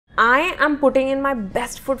I am putting in my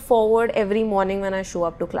best foot forward every morning when I show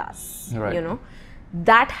up to class. Right. You know,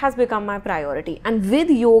 that has become my priority. And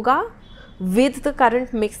with yoga, with the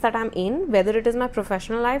current mix that I'm in, whether it is my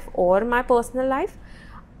professional life or my personal life,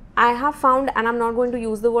 I have found, and I'm not going to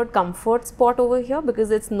use the word comfort spot over here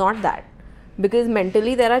because it's not that. Because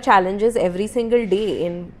mentally there are challenges every single day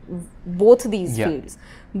in both these fields.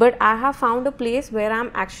 But I have found a place where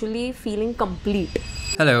I'm actually feeling complete.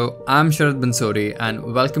 Hello, I'm Sharad Bansori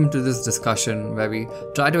and welcome to this discussion where we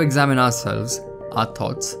try to examine ourselves, our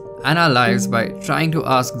thoughts and our lives by trying to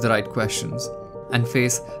ask the right questions and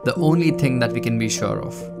face the only thing that we can be sure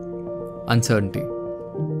of: uncertainty.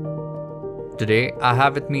 Today, I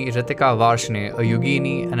have with me Ritika Varshney, a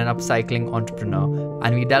Yogini and an upcycling entrepreneur,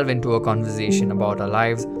 and we delve into a conversation about our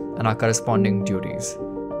lives and our corresponding duties.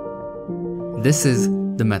 This is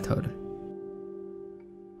The Method.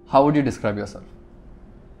 How would you describe yourself?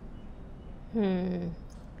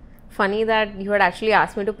 Funny that you had actually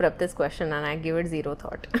asked me to prep this question and I gave it zero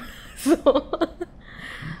thought.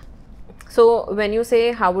 So when you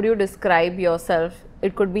say how would you describe yourself,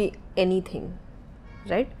 it could be anything,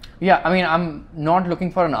 right? Yeah, I mean, I'm not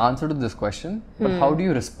looking for an answer to this question, but how do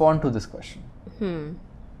you respond to this question?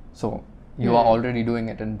 So you are already doing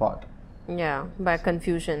it in part. Yeah, by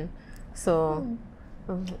confusion. So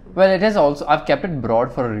Well, it is also, I've kept it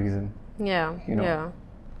broad for a reason. yeah, You know. yeah.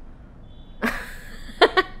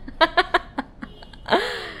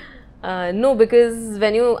 No, because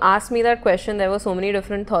when you asked me that question, there were so many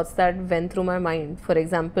different thoughts that went through my mind. For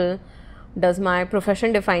example, does my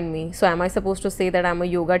profession define me? So am I supposed to say that I'm a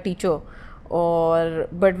yoga teacher? Or,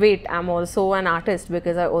 but wait, I'm also an artist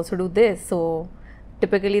because I also do this. So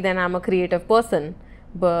typically then I'm a creative person.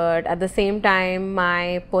 But at the same time,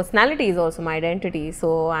 my personality is also my identity.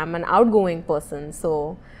 So I'm an outgoing person.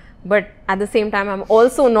 So, but at the same time, I'm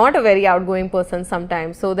also not a very outgoing person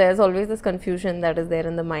sometimes. So there's always this confusion that is there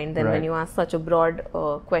in the mind then when you ask such a broad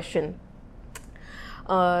question.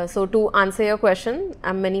 So to answer your question,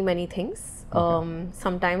 I'm many things.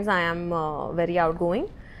 Sometimes I am very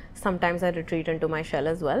outgoing. Sometimes I retreat into my shell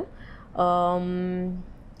as well.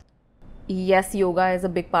 Yes, yoga is a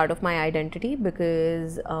big part of my identity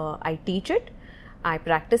because I teach it, I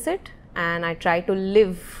practice it, and I try to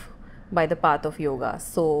live by the path of yoga.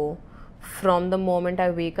 So from the moment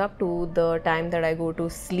I wake up to the time that I go to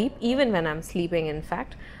sleep, even when I'm sleeping in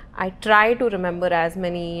fact, I try to remember as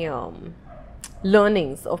many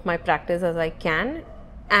learnings of my practice as I can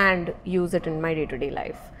and use it in my day-to-day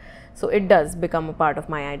life. So it does become a part of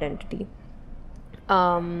my identity.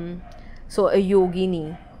 So a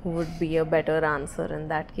yogini would be a better answer in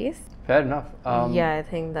that case. Fair enough. Yeah, I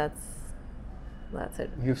think that's it.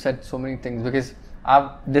 You've said so many things because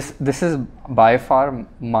this is by far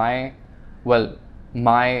my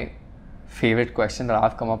favorite question that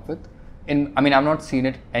I've come up with. I mean, I've not seen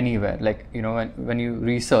it anywhere. Like, you know, when you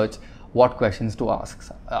research what questions to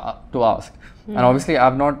ask, and obviously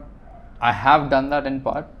I have done that in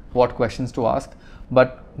part, what questions to ask,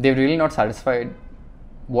 but they've really not satisfied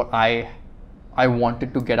what I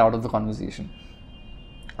wanted to get out of the conversation.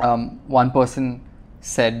 One person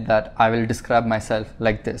said that I will describe myself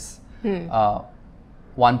like this.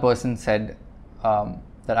 One person said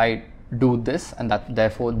that I do this and that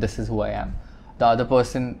therefore this is who I am. The other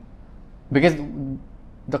person, because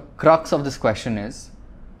the crux of this question is,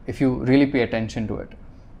 if you really pay attention to it,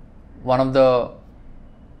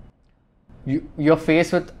 you're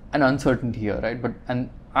faced with an uncertainty here, right? And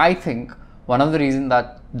I think one of the reasons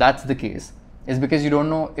that that's the case is because you don't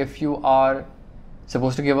know if you are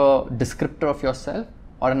supposed to give a descriptor of yourself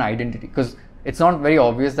or an identity, because it's not very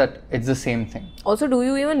obvious that it's the same thing. Also, do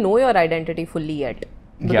you even know your identity fully yet?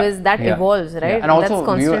 Because that evolves, right? Yeah. And also, that's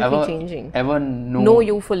constantly do you changing. ever know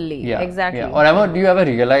you fully? Exactly. Yeah. Or do you ever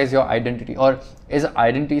realize your identity, or is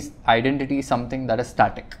identity something that is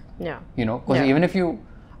static? Yeah. You know, because even if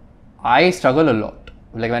I struggle a lot.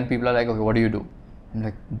 Like when people are like, okay, what do you do? I'm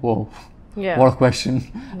like, whoa, what a question.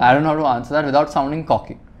 I don't know how to answer that without sounding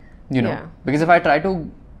cocky, you know, because if I try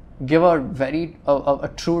to give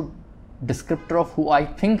a true descriptor of who I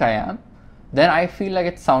think I am, then I feel like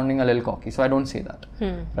it's sounding a little cocky. So I don't say that,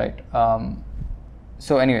 right?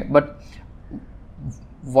 So anyway, but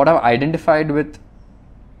what I've identified with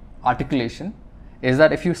articulation is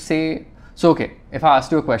that if you say, so okay, if I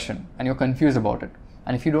ask you a question and you're confused about it,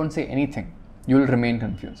 and if you don't say anything, you will remain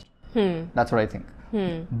confused. That's what I think.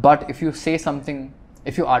 But if you say something,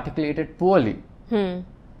 if you articulate it poorly,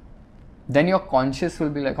 then your conscience will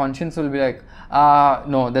be like,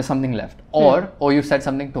 no, there's something left. Or you said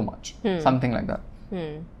something too much. Something like that.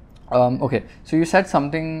 Okay, so you said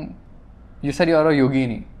you're a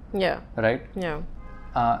yogini. Yeah. Right? Yeah.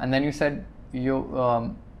 And then you said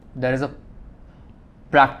there is a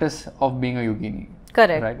practice of being a yogini.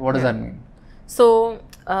 Correct. Right? What does that mean? So,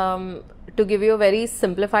 to give you a very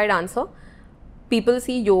simplified answer, people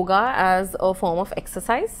see yoga as a form of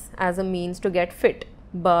exercise, as a means to get fit.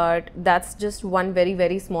 But that's just one very,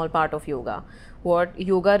 very small part of yoga. What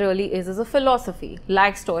yoga really is a philosophy,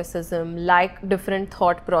 like stoicism, like different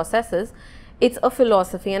thought processes. It's a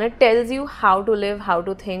philosophy, and it tells you how to live, how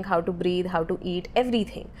to think, how to breathe, how to eat,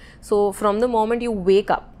 everything. So from the moment you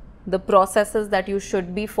wake up, the processes that you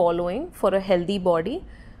should be following for a healthy body,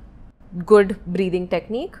 good breathing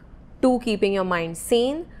technique, to keeping your mind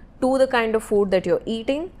sane, to the kind of food that you're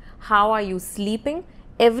eating, how are you sleeping,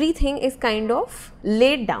 everything is kind of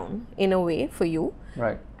laid down in a way for you.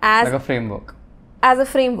 Right. As like a framework. As a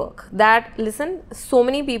framework that, listen, so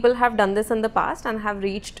many people have done this in the past and have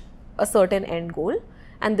reached a certain end goal,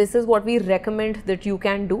 and this is what we recommend that you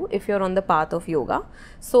can do if you're on the path of yoga.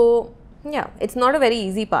 So yeah, it's not a very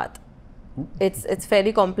easy path. It's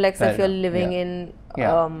fairly complex if you're living in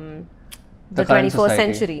the 21st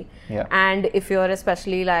century. And if you're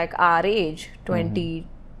especially like our age, 20,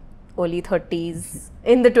 early 30s,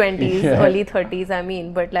 in the 20s, early 30s, I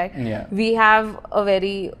mean, but like we have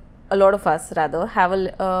a lot of us rather have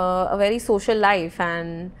a very social life,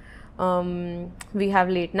 and we have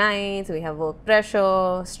late nights, we have work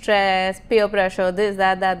pressure, stress, peer pressure, this,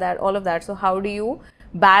 that, all of that. So how do you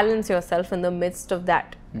balance yourself in the midst of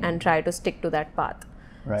that and try to stick to that path?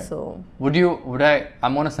 Right. So I'm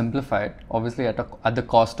going to simplify it, obviously at the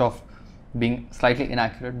cost of being slightly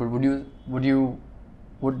inaccurate, but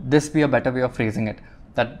would this be a better way of phrasing it?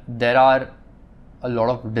 That there are a lot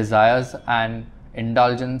of desires and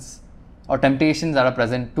indulgence or temptations that are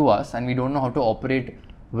present to us, and we don't know how to operate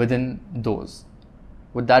within those.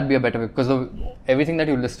 Would that be a better way? Because everything that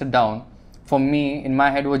you listed down, for me, in my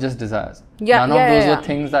head, were just desires. None of those were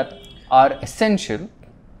things that are essential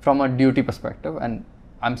from a duty perspective, and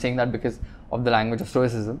I'm saying that because of the language of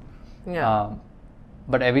stoicism.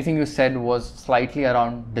 But everything you said was slightly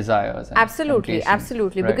around desires. And absolutely.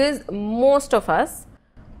 Right. Because most of us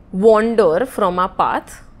wander from our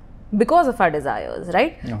path because of our desires,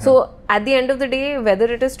 right? So at the end of the day, whether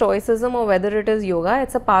it is stoicism or whether it is yoga,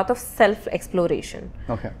 it's a path of self-exploration.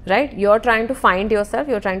 Right? You're trying to find yourself,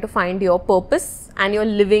 you're trying to find your purpose, and you're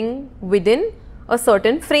living within a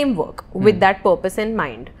certain framework with that purpose in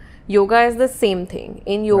mind. Yoga is the same thing.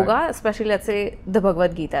 In yoga, especially let's say the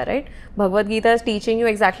Bhagavad Gita, right? Bhagavad Gita is teaching you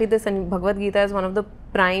exactly this, and Bhagavad Gita is one of the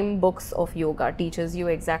prime books of yoga, teaches you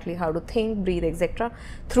exactly how to think, breathe, etc.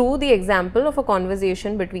 through the example of a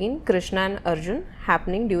conversation between Krishna and Arjun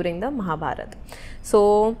happening during the Mahabharata.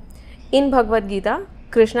 So in Bhagavad Gita,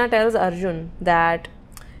 Krishna tells Arjun that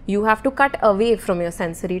you have to cut away from your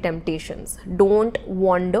sensory temptations. Don't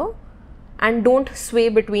wander and don't sway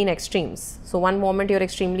between extremes. So one moment you're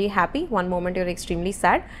extremely happy, one moment you're extremely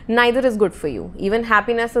sad. Neither is good for you. Even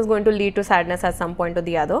happiness is going to lead to sadness at some point or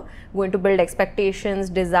the other. Going to build expectations,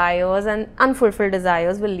 desires, and unfulfilled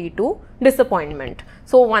desires will lead to disappointment.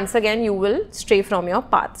 So once again, you will stray from your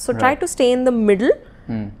path. So try to stay in the middle.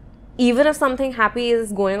 Even if something happy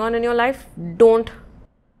is going on in your life, don't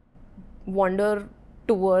wander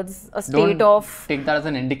towards a state of... Take that as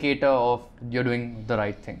an indicator of you're doing the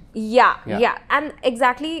right thing. Yeah. And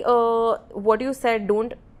exactly what you said,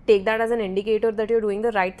 don't take that as an indicator that you're doing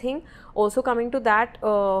the right thing. Also coming to that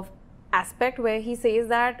aspect where he says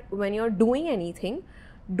that when you're doing anything,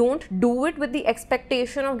 don't do it with the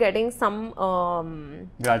expectation of getting some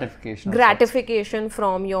gratification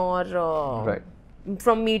from your...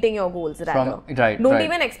 from meeting your goals rather. Don't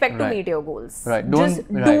even expect to meet your goals. Just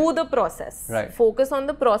do the process. Focus on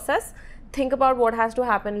the process. Think about what has to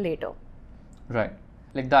happen later.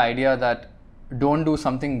 Like the idea that don't do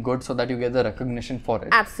something good so that you get the recognition for it.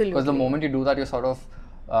 Absolutely. Because the moment you do that, you're sort of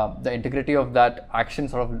the integrity of that action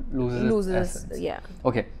sort of loses its essence.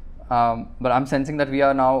 Okay. But I'm sensing that we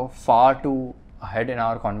are now far too ahead in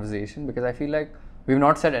our conversation, because I feel like we've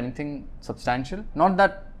not said anything substantial. Not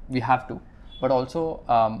that we have to, but also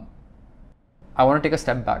I want to take a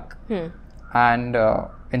step back and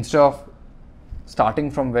instead of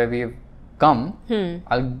starting from where we've come,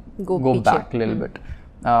 I'll go back a little bit.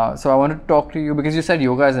 So I want to talk to you because you said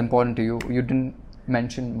yoga is important to you. You didn't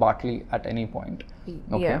mention Bartley at any point.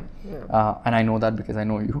 Okay. And I know that because I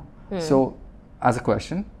know you. So as a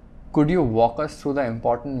question, could you walk us through the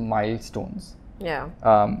important milestones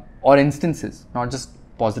or instances, not just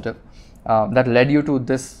positive, that led you to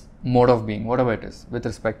this mode of being, whatever it is, with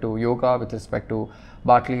respect to yoga, with respect to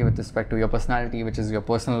Bartley, with respect to your personality, which is your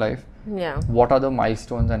personal life? What are the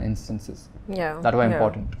milestones and instances that were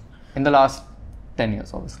important in the last 10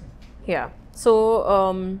 years, obviously?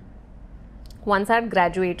 So once I had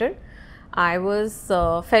graduated, I was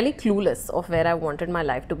fairly clueless of where I wanted my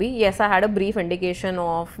life to be. Yes, I had a brief indication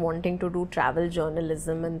of wanting to do travel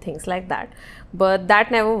journalism and things like that, but that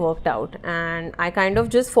never worked out. And I kind of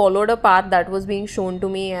just followed a path that was being shown to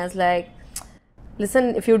me as like,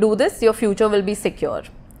 listen, if you do this, your future will be secure.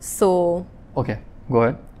 So okay, go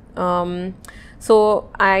ahead. So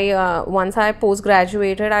I once I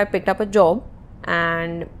post-graduated, I picked up a job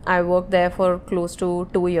and I worked there for close to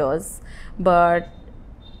 2 years. But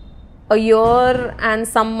a year and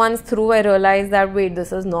some months through, I realized that wait,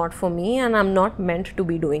 this is not for me and I'm not meant to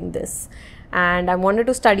be doing this. And I wanted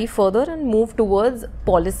to study further and move towards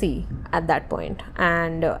policy at that point.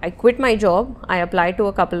 And I quit my job. I applied to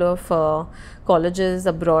a couple of colleges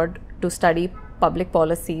abroad to study public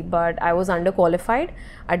policy, but I was underqualified.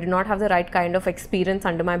 I did not have the right kind of experience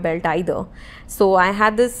under my belt either. So I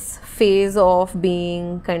had this phase of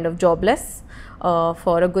being kind of jobless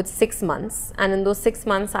for a good 6 months, and in those 6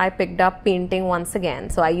 months I picked up painting once again.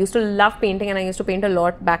 So I used to love painting and I used to paint a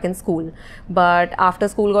lot back in school, but after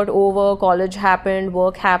school got over, college happened,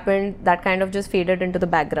 work happened, that kind of just faded into the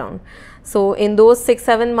background. So in those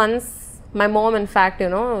 6-7 months, my mom, in fact, you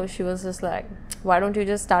know, she was just like, why don't you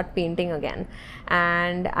just start painting again?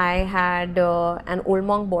 And I had an Old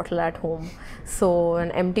Monk bottle at home, so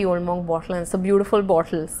an empty Old Monk bottle, and it's a beautiful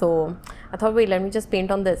bottle. So I thought, wait, let me just paint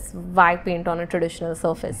on this. Why paint on a traditional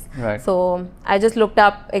surface? Right. So I just looked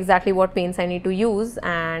up exactly what paints I need to use,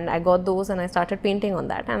 and I got those and I started painting on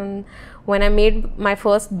that. And when I made my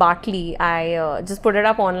first Bartley, I just put it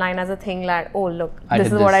up online as a thing like, oh look, this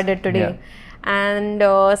is what I did today. Yeah. And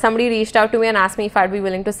somebody reached out to me and asked me if I'd be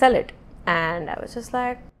willing to sell it. And I was just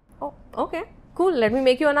like, oh, okay, cool, let me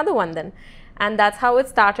make you another one then. And that's how it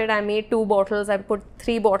started. I made 2 bottles, I put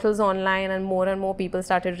 3 bottles online, and more people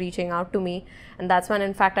started reaching out to me. And that's when,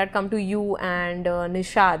 in fact, I'd come to you and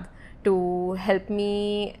Nishad to help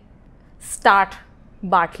me start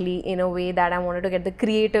Bartley in a way that I wanted to get the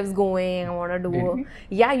creatives going. I want to do,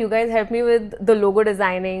 yeah, you guys helped me with the logo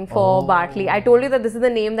designing for Bartley. I told you that this is the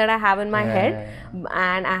name that I have in my head,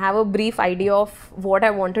 and I have a brief idea of what I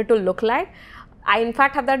wanted to look like. I in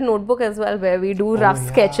fact have that notebook as well where we do rough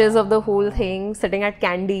sketches of the whole thing sitting at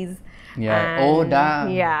Candies. Yeah. And damn.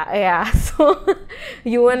 Yeah. So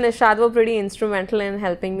you and Nishad were pretty instrumental in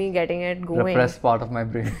helping me getting it going. Repressed part of my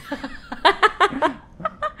brain.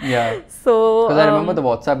 Yeah. So because I remember the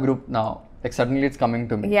WhatsApp group now. Like suddenly it's coming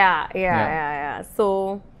to me. Yeah.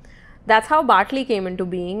 So that's how Bartley came into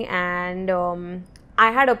being, and I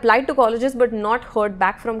had applied to colleges but not heard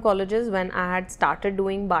back from colleges when I had started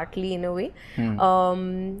doing Bartley in a way.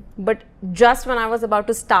 But just when I was about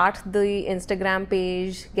to start the Instagram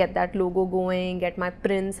page, get that logo going, get my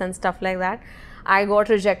prints and stuff like that, I got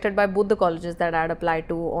rejected by both the colleges that I had applied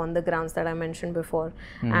to on the grounds that I mentioned before.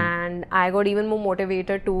 And I got even more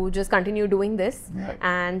motivated to just continue doing this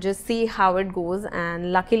and just see how it goes.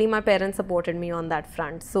 And luckily my parents supported me on that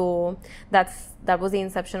front. So that was the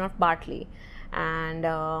inception of Bartley. And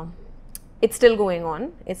it's still going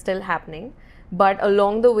on, it's still happening. But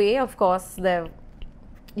along the way, of course, the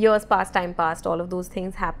years passed, time passed, all of those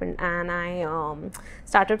things happened, and I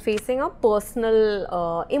started facing a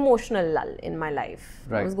personal emotional lull in my life.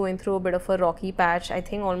 I was going through a bit of a rocky patch, I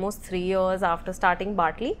think almost 3 years after starting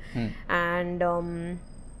Bartley. And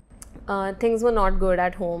things were not good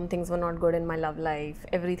at home, things were not good in my love life,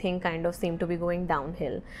 everything kind of seemed to be going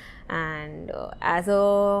downhill. And as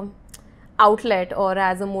a outlet or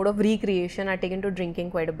as a mode of recreation, I'd taken to drinking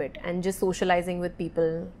quite a bit and just socializing with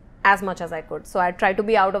people as much as I could. So I tried to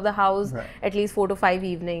be out of the house at least 4 to 5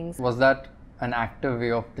 evenings. Was that an active way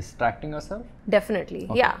of distracting yourself? Definitely,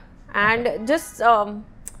 yeah. And just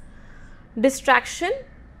distraction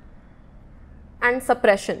and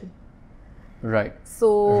suppression. Right.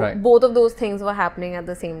 So both of those things were happening at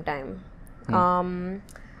the same time.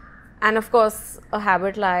 And of course, a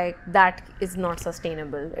habit like that is not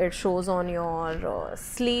sustainable. It shows on your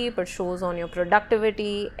sleep, it shows on your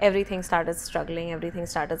productivity. Everything started struggling, everything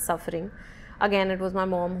started suffering. Again, it was my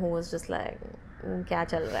mom who was just like, kya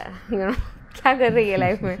chal raha hai? You know, kya kar rahi hai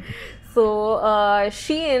life mein? So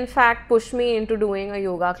she in fact pushed me into doing a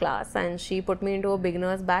yoga class, and she put me into a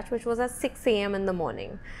beginner's batch, which was at 6 a.m. in the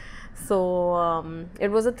morning. So it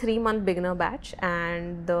was a 3-month beginner batch,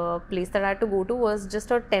 and the place that I had to go to was just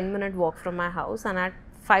a 10-minute walk from my house, and at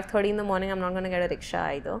 5:30 in the morning I'm not going to get a rickshaw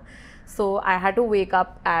either. So I had to wake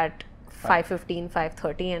up at 5:15,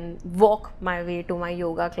 5:30 and walk my way to my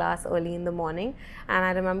yoga class early in the morning. And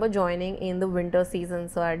I remember joining in the winter season,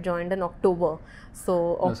 so I joined in October.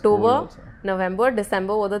 So October, November,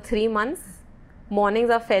 December were the 3 months mornings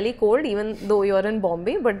are fairly cold, even though you're in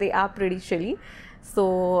Bombay, but they are pretty chilly. So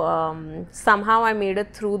somehow I made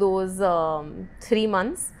it through those 3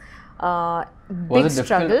 months. Was it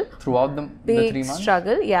difficult throughout the 3 months?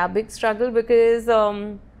 Big struggle because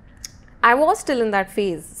I was still in that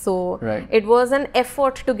phase. So it was an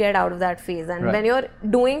effort to get out of that phase. And when you're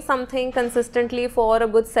doing something consistently for a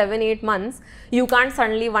good 7-8 months, you can't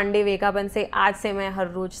suddenly one day wake up and say, "Aaj se main har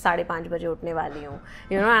roz 5:30 baje utne wali hu."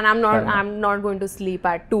 You know, and I'm not going to sleep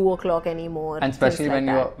at 2 o'clock anymore. And especially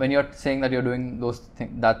when you're saying that you're doing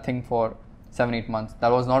that thing for 7-8 months,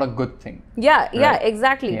 that was not a good thing. Yeah,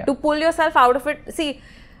 exactly. To pull yourself out of it. See,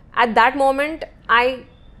 at that moment, I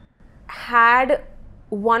had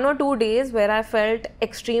 1 or 2 days where I felt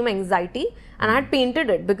extreme anxiety, and I had painted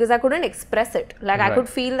it because I couldn't express it. Like I could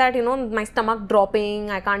feel that, you know, my stomach dropping,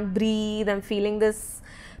 I can't breathe, I'm feeling this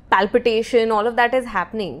palpitation, all of that is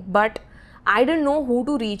happening. But I didn't know who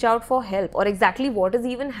to reach out for help or exactly what is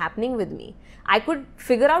even happening with me. I could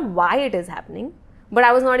figure out why it is happening, but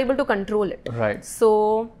I was not able to control it. So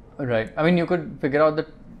I mean, you could figure out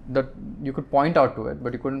that you could point out to it,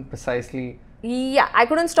 but you couldn't precisely. Yeah, I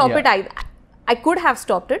couldn't stop it either. I could have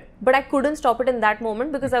stopped it, but I couldn't stop it in that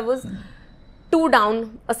moment because I was too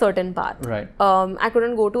down a certain path. I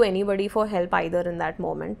couldn't go to anybody for help either in that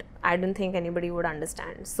moment. I didn't think anybody would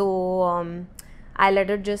understand. So I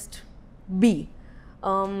let it just be.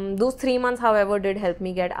 Those 3 months, however, did help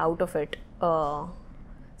me get out of it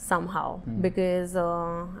somehow because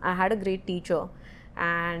I had a great teacher.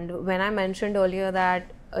 And when I mentioned earlier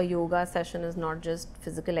that a yoga session is not just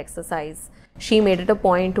physical exercise, she made it a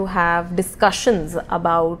point to have discussions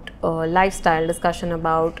about lifestyle, discussion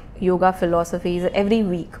about yoga philosophies every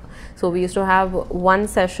week. So we used to have one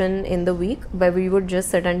session in the week where we would just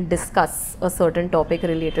sit and discuss a certain topic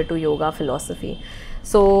related to yoga philosophy.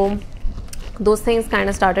 So those things kind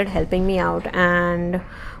of started helping me out, and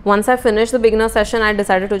once I finished the beginner session, I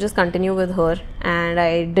decided to just continue with her, and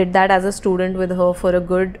I did that as a student with her for a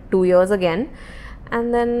good 2 years again.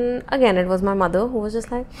 And then again, it was my mother who was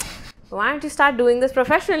just like, why don't you start doing this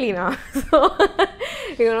professionally now? So,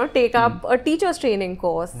 you know, take up a teacher's training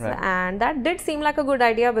course. And that did seem like a good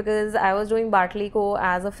idea because I was doing Bartlico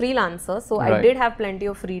as a freelancer. So I did have plenty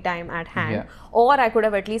of free time at hand. Or I could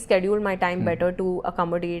have at least scheduled my time better to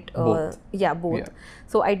accommodate both.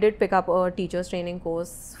 So I did pick up a teacher's training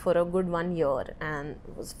course for a good 1 year, and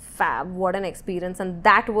it was fab. What an experience. And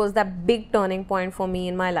that was that big turning point for me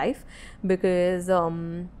in my life because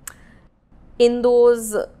in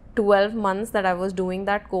those 12 months that I was doing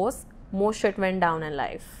that course, most shit went down in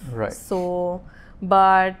life. So,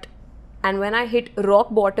 and when I hit rock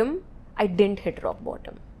bottom, I didn't hit rock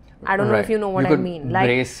bottom. I don't know if you know what I mean. Like,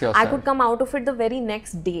 brace yourself. I could come out of it the very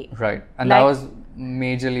next day. And like, that was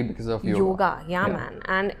majorly because of yoga. Man.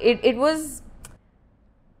 And it was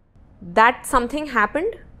that something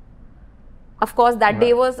happened. Of course, that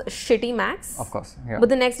day was shitty max. Of course, But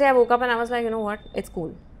the next day I woke up and I was like, you know what? It's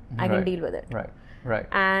cool. I can deal with it.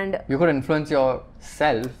 And you could influence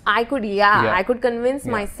yourself. I could, I could convince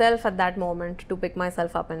myself at that moment to pick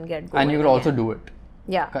myself up and get going. And you could also do it.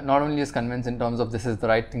 Not only just convince in terms of this is the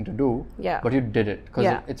right thing to do, but you did it.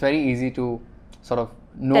 Because it's very easy to sort of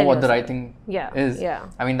know what the right thing is.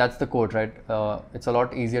 I mean, that's the quote, right? It's a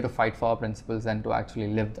lot easier to fight for our principles than to actually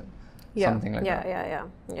live them. Something like that.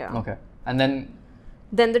 Okay. And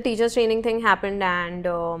then the teacher's training thing happened, and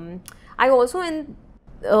I also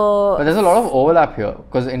but there's a lot of overlap here,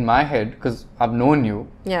 because in my head, because I've known you,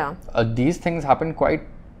 these things happen quite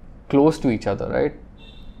close to each other, right?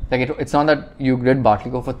 Like it's not that you did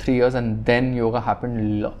Bartlico for 3 years and then yoga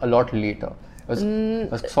happened a lot later.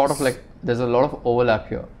 It was sort of like there's a lot of overlap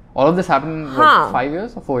here. All of this happened in 5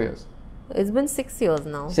 years or 4 years? It's been 6 years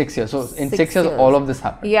now. 6 years. So in 6 years, all of this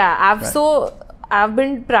happened. I've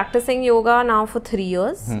been practicing yoga now for 3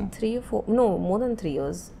 years. 3 or 4, no, more than 3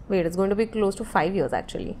 years. Wait, it's going to be close to 5 years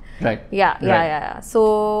actually.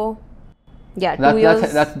 So, 2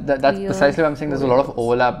 years. That's precisely what I'm saying. There's a lot of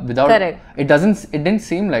overlap without. Correct. It didn't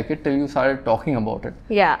seem like it till you started talking about it.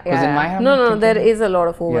 In my head, no, there is a lot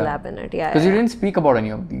of overlap in it. Because you didn't speak about any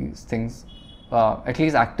of these things, at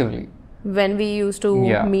least actively. When we used to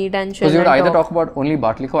meet and chill. Because you would either talk about only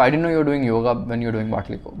Bartlico. I didn't know you were doing yoga when you were doing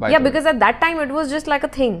Bartlico. Because at that time it was just like a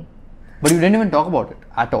thing. But you didn't even talk about it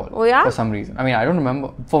at all. Oh yeah? For some reason. I mean, I don't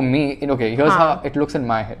remember. For me, here's how it looks in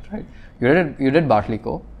my head, right? You did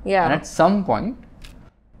Bartlico. And at some point,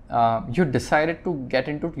 you decided to get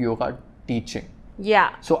into yoga teaching.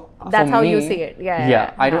 So that's how you see it.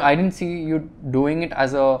 I didn't see you doing it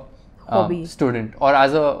as a hobby student or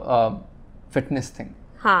as a fitness thing.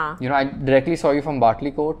 I directly saw you from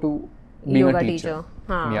Bartlico to being yoga a teacher.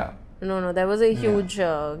 No, there was a huge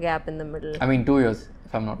gap in the middle. I mean, 2 years,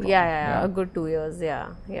 if I'm not wrong. Yeah, a good 2 years.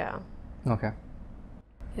 Yeah. Okay.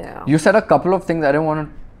 Yeah. You said a couple of things. I didn't want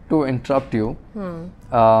to interrupt you.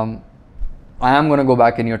 I am going to go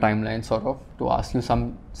back in your timeline, sort of, to ask you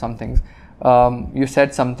some things. You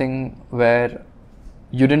said something where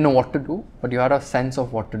you didn't know what to do, but you had a sense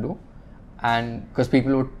of what to do, and because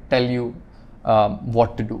people would tell you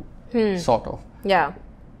what to do, sort of. Yeah.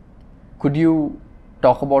 Could you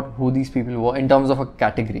talk about who these people were in terms of a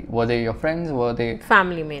category? Were they your friends? Were they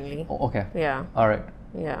family mainly? Oh, okay. Yeah. All right.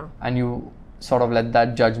 Yeah. And you sort of let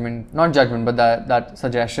that judgment, not judgment, but that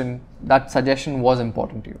suggestion was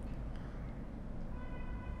important to you.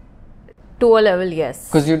 To a level, yes.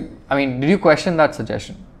 Because did you question that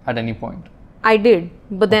suggestion at any point? I did,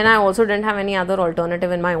 but then I also didn't have any other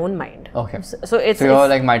alternative in my own mind. Okay. So you're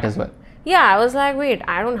like, might as well. Yeah, I was like, wait,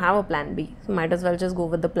 I don't have a plan B. So might as well just go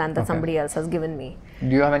with the plan that somebody else has given me. Do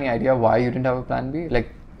you have any idea why you didn't have a plan B?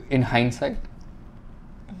 Like, in hindsight?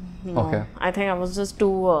 No, okay. I think I was just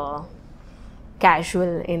too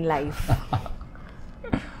casual in life.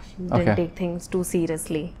 Didn't take things too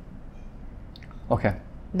seriously. Okay.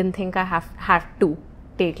 Didn't think I have to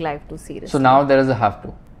take life too seriously. So now there is a have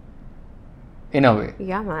to. In a way.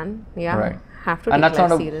 Yeah, man. Yeah. Right. Have to and take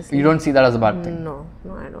that's life seriously. You don't see that as a bad thing? No,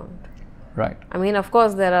 I don't. Right. I mean, of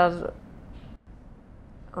course, there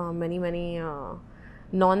are many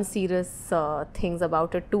non-serious things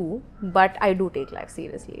about it too, but I do take life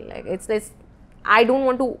seriously. Like it's I don't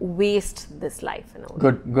want to waste this life in a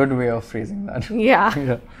way. Good way of phrasing that.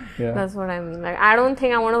 Yeah. That's what I mean. Like I don't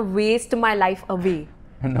think I want to waste my life away.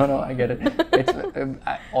 No, I get it. It's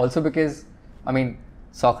also because, I mean,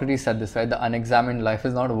 Socrates said this, right? The unexamined life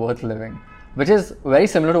is not worth living, which is very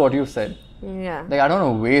similar to what you said. Yeah. Like I don't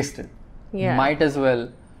want to waste it. Yeah. Might as well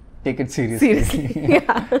take it seriously.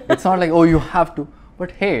 Yeah. It's not like, oh, you have to.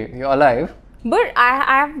 But hey, you're alive. But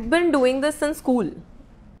I've been doing this since school.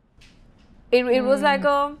 It was like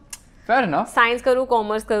a... Fair enough. Science करूँ,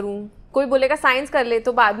 commerce करूँ. कोई बोलेगा science कर ले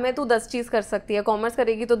तो बाद में तू 10 चीज कर सकती है, कॉमर्स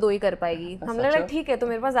करेगी तो 2 ही कर पाएगी. हम लोग ठीक है, तो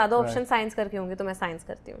मेरे पास ज्यादा ऑप्शन साइंस करके होंगे तो मैं साइंस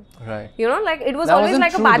करती हूँ. You know, like it was always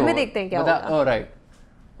like बाद में देखते हैं क्या होगा. Oh right,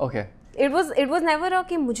 okay. It was never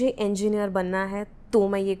कि मुझे इंजीनियर बनना है तो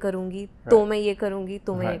मैं ये करूँगी, तो मैं ये करूँगी,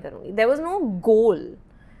 तो मैं ये करूँगी. There was no goal.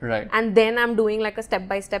 Right. And then I'm doing like a step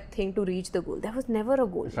by step thing to reach the goal. There was never a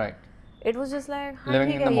goal. Right. It was just like हाँ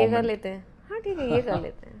ठीक है ये कर लेते हैं, हाँ ठीक है ये कर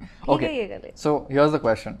लेते हैं, ठीक है ये कर लेते हैं. So here's the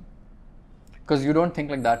question, because you don't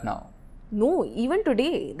think like that now. No, even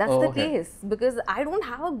today that's the case, because I don't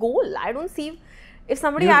have a goal. I don't see. If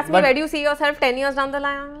somebody asks me where do you see yourself 10 years down the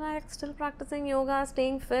line, I'm like still practicing yoga,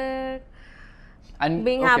 staying fit, and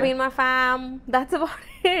being happy in my fam. That's about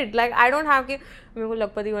it. Like I don't have कि मेरे को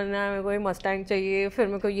लखपति बनना है, मेरे को ये Mustang चाहिए, फिर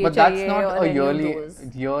मेरे को ये चाहिए. But that's not a yearly.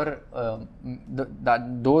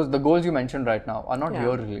 The goals you mentioned right now are not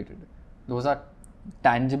year related. Those are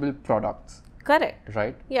tangible products. Correct.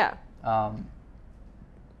 Right. Yeah.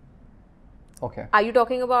 Okay. Are you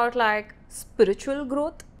talking about like spiritual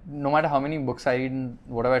growth? No matter how many books I read and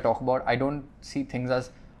whatever I talk about, I don't see things as,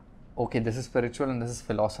 okay, this is spiritual and this is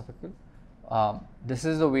philosophical. This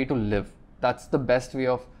is the way to live. That's the best way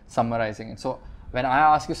of summarizing it. So when I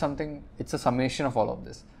ask you something, it's a summation of all of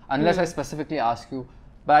this. Unless I specifically ask you,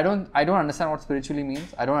 but I don't understand what spiritually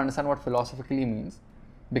means. I don't understand what philosophically means,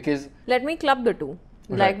 because... Let me club the two.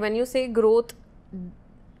 Right. Like when you say growth,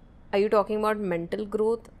 are you talking about mental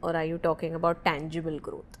growth or are you talking about tangible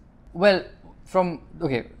growth? Well,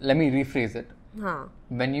 let me rephrase it. Huh.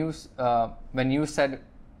 When you said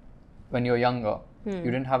when you're younger, you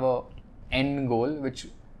didn't have a end goal which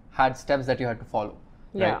had steps that you had to follow.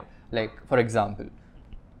 Yeah. Right? Like for example,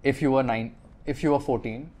 if you were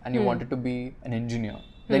 14 and you wanted to be an engineer,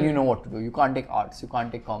 then you know what to do. You can't take arts, you can't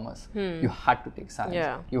take commerce. You had to take science.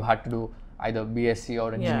 Yeah. You had to do either BSc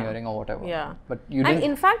or engineering or whatever. Yeah. But you didn't. And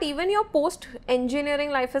in fact, even your post-engineering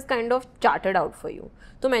life is kind of charted out for you.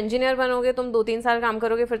 तुम engineer बनोगे, तुम 2-3 साल काम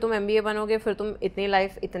करोगे, फिर तुम MBA बनोगे, फिर तुम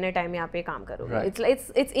इतने time यहाँ पे काम करोगे. Right.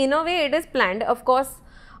 It's in a way it is planned. Of course,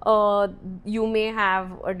 you may have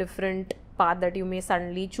a different path that you may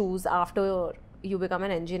suddenly choose after you become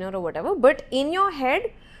an engineer or whatever. But in your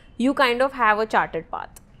head, you kind of have a charted path.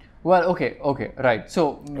 Well, okay, right.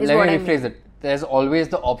 So let me rephrase it. There's always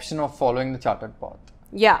the option of following the charted path.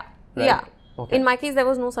 Yeah, right? yeah. Okay. In my case, there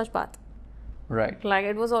was no such path. Right. Like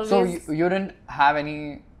it was always... So you didn't have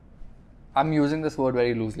any... I'm using this word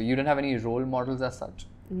very loosely. You didn't have any role models as such?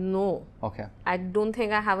 No. Okay. I don't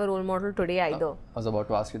think I have a role model today either. I was about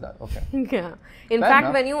to ask you that. Okay. Yeah. In Fair fact,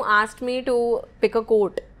 enough. when you asked me to pick a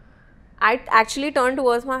quote, I actually turned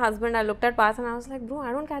towards my husband. I looked at past and I was like, bro,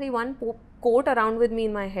 I don't carry one quote around with me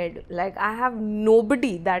in my head. Like, I have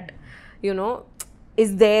nobody that, you know,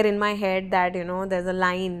 is there in my head that, you know, there's a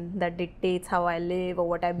line that dictates how I live or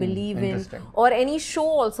what I believe in, or any show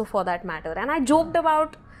also for that matter. And I joked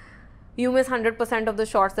about, you miss 100% of the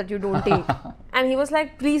shots that you don't take. And he was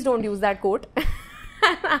like, please don't use that quote.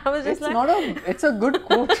 And I was just it's a good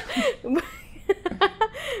quote.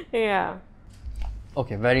 Yeah.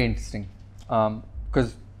 Okay, very interesting.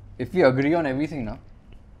 Because if we agree on everything now,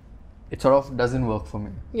 it sort of doesn't work for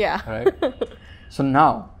me. Yeah. Right? So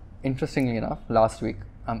now, interestingly enough, last week,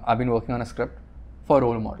 I've been working on a script for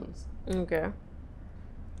role models. Okay.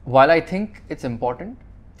 While I think it's important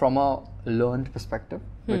from a learned perspective,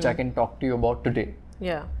 which I can talk to you about today.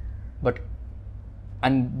 Yeah.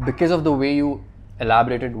 And because of the way you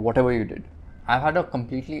elaborated whatever you did, I've had a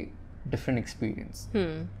completely different experience.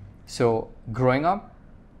 So, growing up,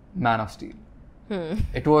 Man of Steel.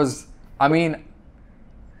 It was, I mean,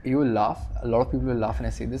 you will laugh, a lot of people will laugh when I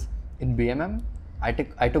say this. In BMM, I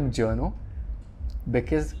took journo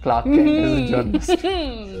because Clark Kent is a journalist.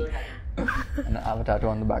 And I have a tattoo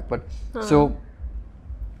on the back. But so,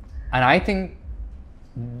 and I think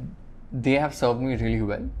they have served me really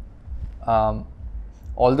well.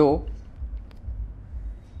 Although,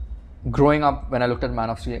 growing up, when I looked at Man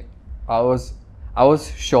of Steel, I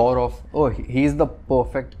was sure of, oh, he's the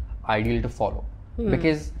perfect ideal to follow.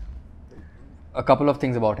 Because a couple of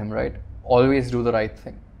things about him, right? Always do the right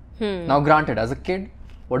thing. Now, granted, as a kid,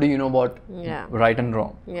 what do you know about right and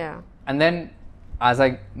wrong? Yeah. And then, as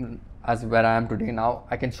where I am today now,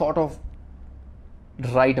 I can sort of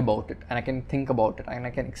write about it, and I can think about it, and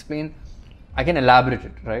I can explain, I can elaborate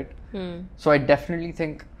it, right? So I definitely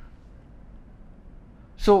think.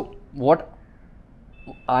 So what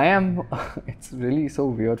I am, it's really so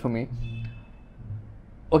weird for me.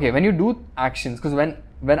 Okay, when you do actions, because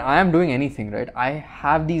when I am doing anything, right, I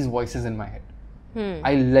have these voices in my head.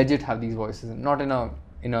 I legit have these voices, not in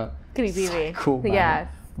a creepy way. Yeah.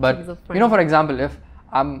 But you know, for example, if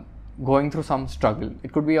I'm going through some struggle,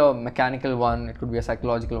 it could be a mechanical one, it could be a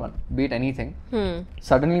psychological one, be it anything.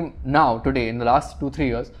 Suddenly now, today, in the last 2-3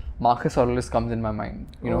 years, Marcus Aurelius comes in my mind.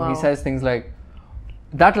 You know, he says things like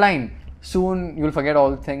that line. Soon you'll forget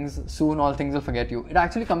all things. Soon all things will forget you. It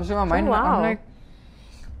actually comes to my mind. And I'm like,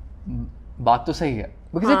 baat to sahi hai.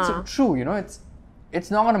 Because it's true, you know,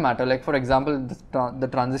 it's not going to matter. Like, for example, the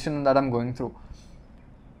transition that I'm going through,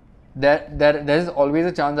 there's always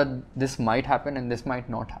a chance that this might happen and this might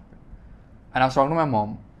not happen. And I was talking to my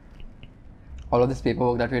mom, all of this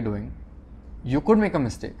paperwork that we're doing, you could make a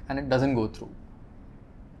mistake and it doesn't go through.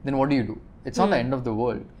 Then what do? It's not the end of the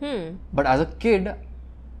world. But as a kid,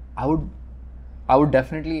 I would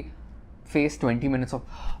definitely face 20 minutes of,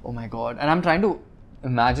 oh my God. And I'm trying to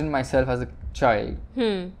imagine myself as a child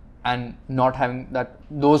and not having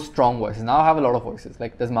those strong voices. Now I have a lot of voices.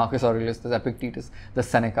 Like, there's Marcus Aurelius, there's Epictetus, there's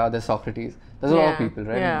Seneca, there's Socrates. There's a lot of people,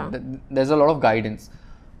 right? Yeah. There's a lot of guidance.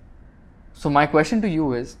 So my question to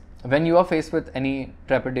you is, when you are faced with any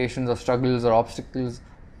trepidations or struggles or obstacles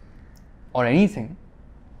or anything,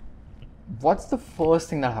 what's the first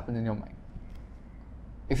thing that happens in your mind?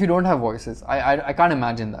 If you don't have voices, I can't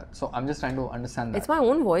imagine that. So I'm just trying to understand that. It's my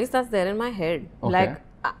own voice that's there in my head. Okay. Like,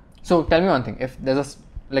 so tell me one thing. If there's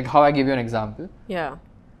like how I give you an example. Yeah.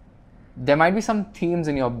 There might be some themes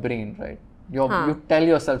in your brain, right? You tell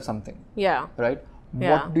yourself something. Yeah. Right?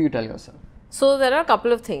 Yeah. What do you tell yourself? So there are a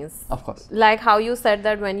couple of things. Of course. Like how you said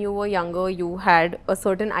that when you were younger, you had a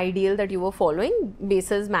certain ideal that you were following,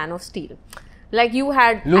 basis Man of Steel. Like you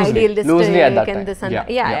had idealistic and this and that.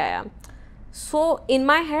 Yeah. So in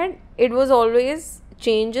my head, it was always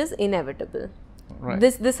change is inevitable. Right.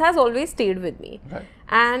 This has always stayed with me. Right.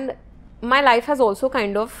 And my life has also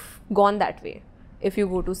kind of gone that way. If you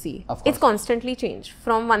go to see, it's constantly changed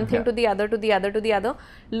from one thing to the other, to the other, to the other.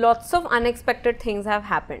 Lots of unexpected things have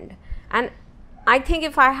happened. And I think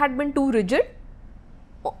if I had been too rigid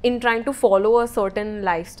in trying to follow a certain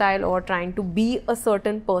lifestyle or trying to be a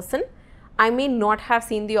certain person, I may not have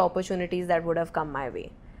seen the opportunities that would have come my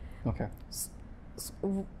way. Okay.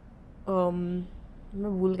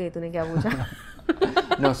 मैं भूल गई तूने क्या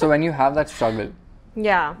पूछा? No, so when you have that struggle,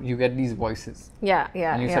 yeah, you get these voices. Yeah.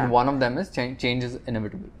 And you said one of them is change is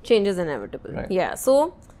inevitable. Change is inevitable. Right. Yeah.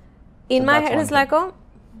 So in my head, it's like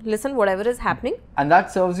listen, whatever is happening. And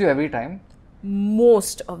that serves you every time?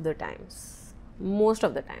 Most of the times.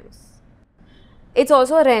 It's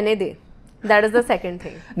also a rehne de. That is the second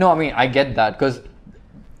thing. No, I mean, I get that because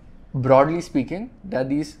broadly speaking, there are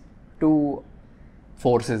these two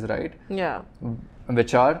forces, right? Yeah.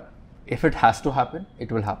 Which are, if it has to happen,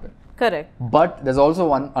 it will happen. Correct. But there's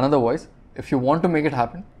also another voice, if you want to make it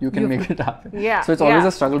happen, you can make it happen. Yeah. So it's always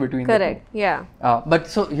a struggle between Correct. the two. Yeah. But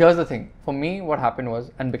so here's the thing. For me, what happened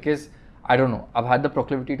was, and because I don't know, I've had the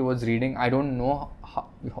proclivity towards reading. I don't know how,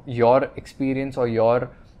 your experience or your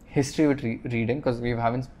history with reading, because we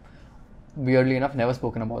haven't, weirdly enough, never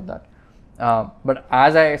spoken about that. But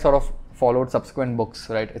as I sort of followed subsequent books,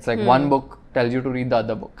 right? It's like one book tells you to read the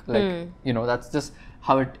other book. Like, you know, that's just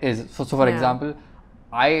how it is. So for example,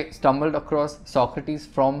 I stumbled across Socrates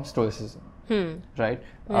from Stoicism, right?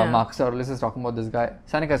 Marcus Aurelius is talking about this guy.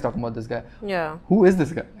 Seneca is talking about this guy. Yeah. Who is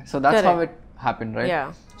this guy? So that's how it happened, right?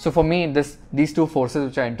 Yeah. So for me, these two forces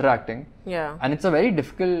which are interacting, and it's a very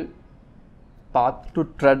difficult path to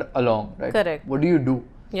tread along, right? Correct. What do you do?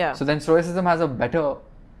 Yeah. So then Stoicism has a better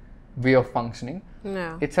way of functioning.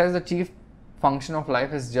 Yeah. It says the chief function of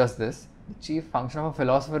life is just this. The chief function of a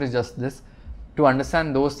philosopher is just this: to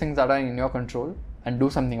understand those things that are in your control and do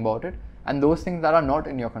something about it, and those things that are not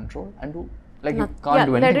in your control and do, like, you can't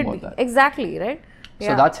do anything about that. Exactly, right?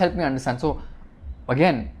 So that's helped me understand. So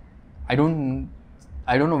again, I don't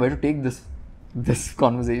know where to take this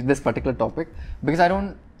conversation, this particular topic,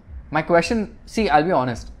 because my question, see, I'll be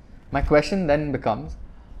honest, my question then becomes,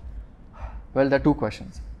 well, there are two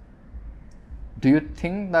questions. Do you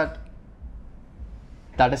think that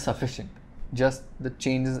is sufficient? Just the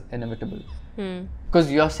change is inevitable?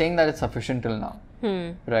 Because you're saying that it's sufficient till now,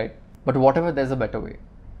 right? But whatever, there's a better way.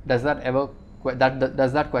 Does that ever,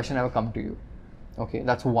 does that question ever come to you? Okay,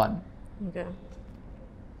 that's one. Okay.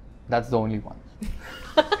 That's the only one.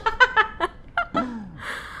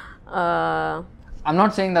 I'm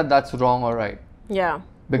not saying that that's wrong or right. Yeah.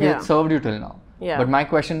 Because it served you till now. Yeah. But my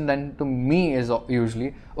question then to me is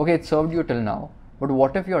usually, okay, it served you till now, but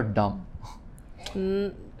what if you're dumb?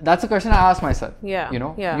 That's a question I ask myself. Yeah. You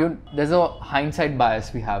know, Yeah. there's a hindsight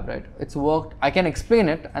bias we have, right? It's worked. I can explain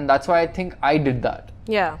it, and that's why I think I did that.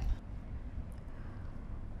 Yeah.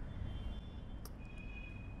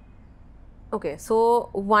 Okay, so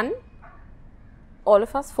one, all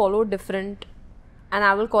of us follow different, and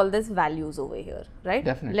I will call this values over here, right?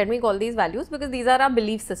 Definitely. Let me call these values because these are our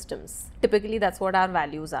belief systems. Typically, that's what our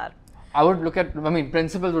values are. I would look at,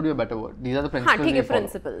 principles would be a better word. These are the principles we follow.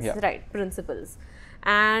 Principles, Yeah. right, principles.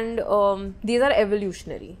 And these are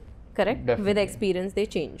evolutionary, correct? Definitely. With experience, they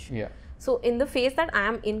change. Yeah. So, in the phase that I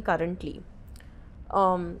am in currently,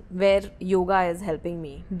 where yoga is helping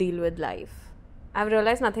me deal with life, I've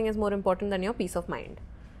realized nothing is more important than your peace of mind.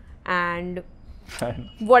 And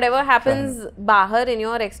whatever happens bahar in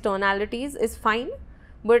your externalities is fine,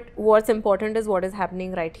 but what's important is what is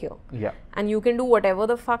happening right here. Yeah. And you can do whatever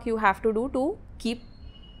the fuck you have to do to keep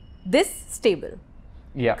this stable.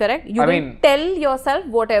 Yeah. Correct? You can tell yourself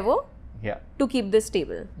whatever to keep this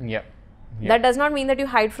stable. Yeah. That does not mean that you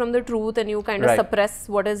hide from the truth and you kind of suppress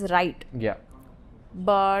what is right. Yeah.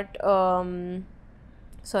 But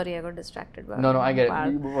sorry, I got distracted. No, I get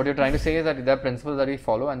it. What you're trying to say is that there are principles that we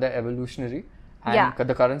follow and they're evolutionary. And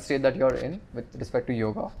the current state that you're in with respect to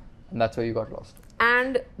yoga, and that's where you got lost.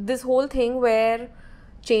 And this whole thing where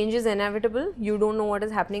change is inevitable, you don't know what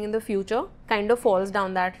is happening in the future, kind of falls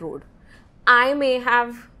down that road. I may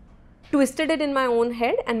have twisted it in my own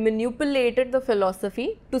head and manipulated the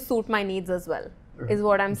philosophy to suit my needs as well, is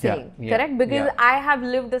what I'm saying. Correct? Because I have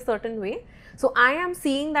lived a certain way. So I am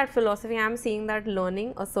seeing that philosophy, I am seeing that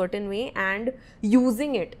learning a certain way and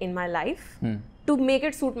using it in my life to make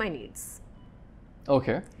it suit my needs.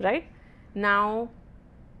 Okay. Right? Now...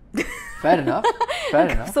 Fair enough.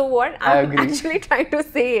 So what I'm actually trying to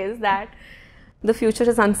say is that the future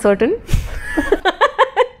is uncertain.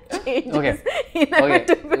 Change is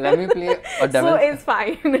inevitable. Let me play a devil. So it's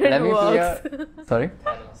fine. It works. Sorry.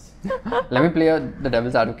 Let me play the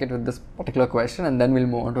devil's advocate with this particular question, and then we'll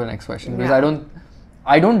move on to the next question. Because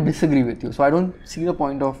I don't disagree with you. So I don't see the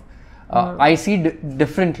point of. I see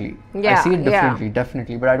differently. I see it differently,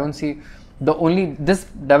 definitely. But I don't see. This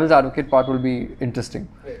devil's advocate part will be interesting.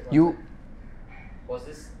 Wait, was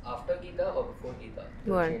this after Gita or before Gita?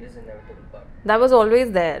 The change is inevitable part. That was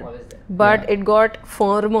always there. But it got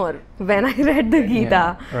firmer when I read the Gita.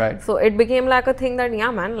 Yeah, right. So it became like a thing that,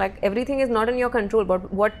 like everything is not in your control,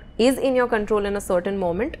 but what is in your control in a certain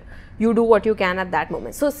moment, you do what you can at that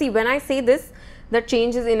moment. So see, when I say this, that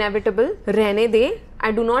change is inevitable, rehne de,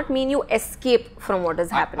 I do not mean you escape from what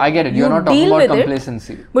is happening. I get it. You're not talking about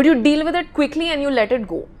complacency. But you deal with it quickly and you let it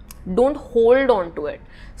go. Don't hold on to it.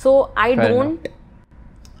 So I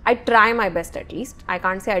try my best at least. I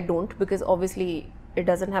can't say I don't, because obviously it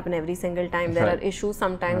doesn't happen every single time. There are issues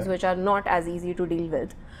sometimes which are not as easy to deal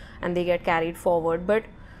with and they get carried forward. But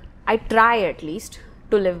I try at least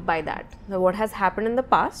to live by that. Now, what has happened in the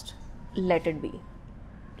past, let it be.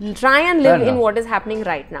 try and live in what is happening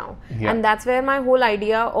right now. And that's where my whole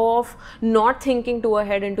idea of not thinking too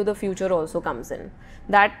ahead into the future also comes in.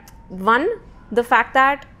 That one, the fact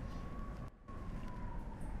that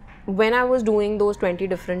when I was doing those 20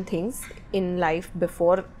 different things in life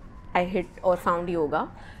before I hit or found yoga,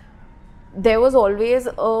 there was always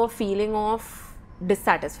a feeling of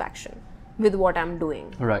dissatisfaction with what I'm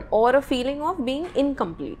doing, right, or a feeling of being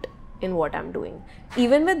incomplete in what I'm doing.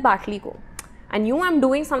 Even with Batliko, I knew I'm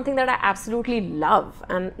doing something that I absolutely love,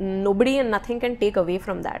 and nobody and nothing can take away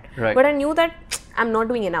from that. Right. But I knew that I'm not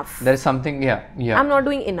doing enough. There is something, I'm not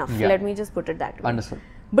doing enough. Let me just put it that way. Understood.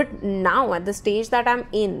 But now at the stage that I'm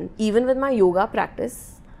in, even with my yoga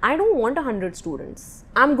practice, I don't want 100 students.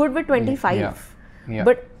 I'm good with 25.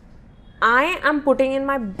 But I am putting in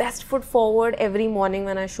my best foot forward every morning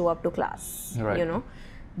when I show up to class. Right. You know,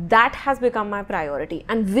 that has become my priority.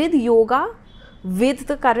 And with yoga, with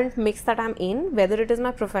the current mix that I'm in, whether it is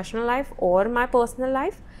my professional life or my personal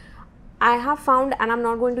life, I have found, and I'm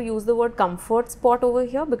not going to use the word comfort spot over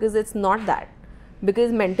here because it's not that.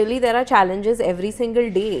 Because mentally there are challenges every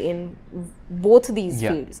single day in both these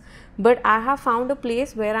fields. But I have found a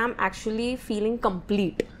place where I'm actually feeling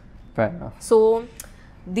complete. Fair enough. So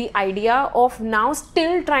the idea of now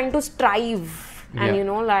still trying to strive and, you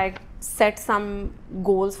know, like set some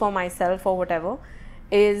goals for myself or whatever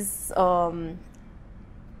is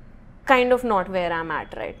kind of not where I'm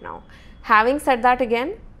at right now. Having said that,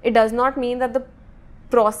 again, it does not mean that the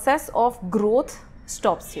process of growth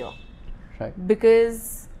stops here. Right.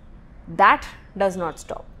 Because that does not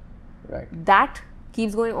stop. Right. That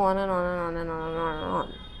keeps going on and on and on and on and on and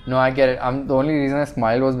on. No, I get it. The only reason I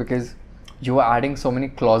smiled was because you were adding so many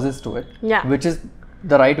clauses to it, which is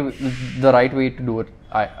the right way to do it.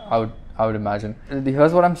 I would imagine.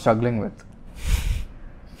 Here's what I'm struggling with.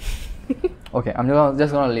 Okay, I'm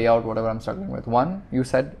just gonna lay out whatever I'm struggling with. One, you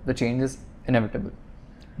said the change is inevitable,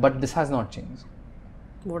 but this has not changed.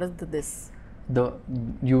 What is this? The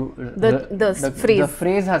phrase. The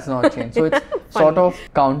phrase has not changed. So it's sort of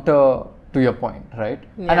counter to your point, right?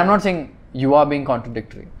 And I'm not saying you are being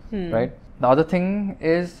contradictory, right? The other thing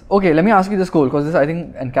is, okay, let me ask you this goal, because this I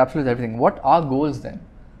think encapsulates everything. What are goals then?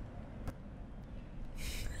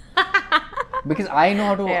 Because I know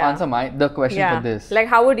how to answer the question for this. Like,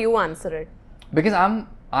 how would you answer it? Because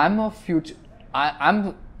I'm a future.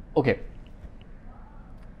 I'm okay.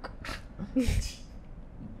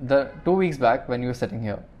 The 2 weeks back when you were sitting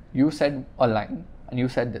here, you said a line and you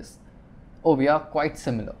said this. Oh, we are quite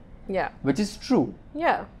similar. Yeah. Which is true.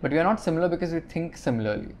 Yeah. But we are not similar because we think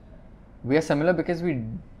similarly. We are similar because we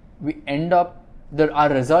end up, our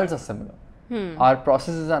results are similar. Our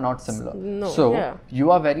processes are not similar. No. So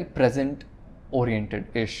you are very present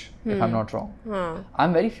oriented-ish, if I'm not wrong.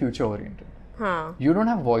 I'm very future oriented. You don't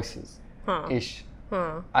have voices ish.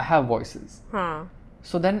 I have voices.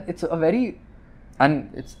 So then it's a very, and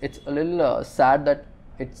it's a little sad that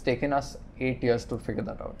it's taken us 8 years to figure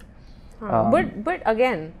that out. But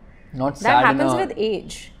again, not that happens with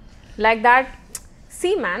age. Like that,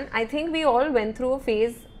 see man, I think we all went through a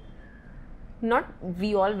phase,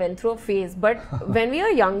 but when we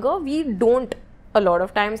are younger, we don't a lot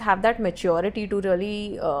of times have that maturity to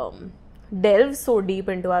really delve so deep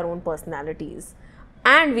into our own personalities.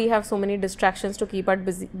 And we have so many distractions to keep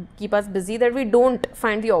us busy that we don't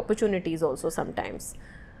find the opportunities also sometimes.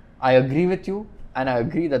 I agree with you, and I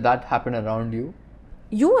agree that happened around you.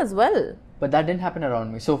 You as well. But that didn't happen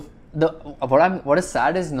around me. So what is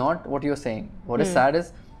sad is not what you're saying. What is sad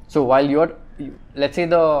is, so while let's say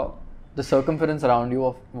the circumference around you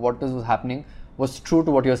of what was happening was true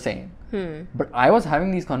to what you're saying. But I was having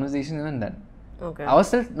these conversations even then. Okay. I was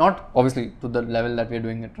still not obviously to the level that we're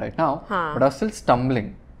doing it right now, but I was still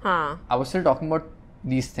stumbling. I was still talking about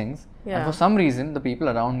these things, and for some reason, the people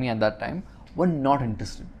around me at that time were not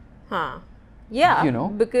interested. Yeah, you know,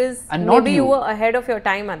 because maybe you were ahead of your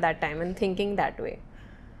time at that time and thinking that way,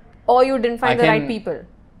 or you didn't find the right people.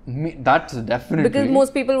 That's definitely, because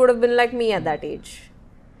most people would have been like me at that age,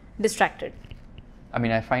 distracted. I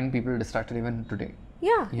mean, I find people distracted even today.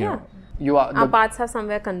 Yeah. Our paths have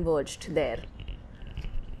somewhere converged there.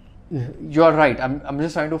 You are right. I'm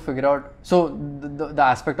just trying to figure out. So the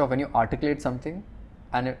aspect of when you articulate something,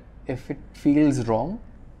 and if it feels wrong,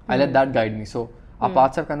 I let that guide me. So our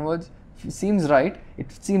paths have converged. Seems right.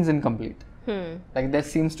 It seems incomplete. Like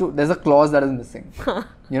there's a clause that is missing.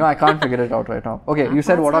 You know, I can't figure it out right now. Okay, you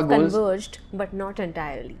said what are goals? Converged, but not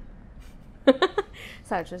entirely.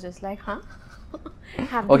 So I was just like,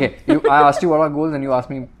 Okay, I asked you what are goals, and you asked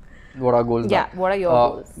me what are goals. Yeah, what are your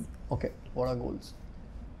goals? Okay, what are goals?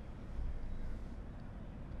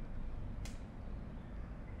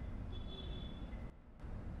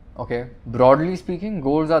 Okay, broadly speaking,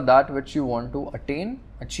 goals are that which you want to attain,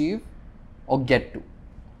 achieve, or get to.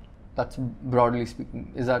 That's broadly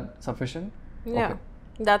speaking. Is that sufficient? Yeah, okay.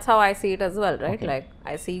 That's how I see it as well, right? Okay. Like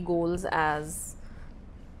I see goals as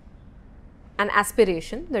an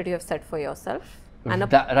aspiration that you have set for yourself.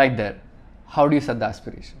 And Right there. How do you set the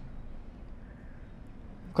aspiration?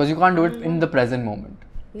 Because you can't do it in the present moment,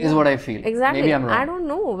 is what I feel. Exactly. Maybe I'm wrong. I don't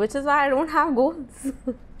know, which is why I don't have goals.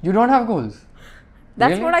 You don't have goals?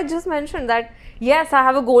 That's Really? what I just mentioned, that yes, I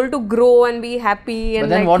have a goal to grow and be happy and But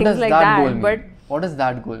then like what things does like that that. goal mean? But What does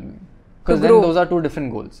that goal mean? Because then grow. those are two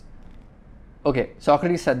different goals. Okay,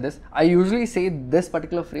 Socrates said this. I usually say this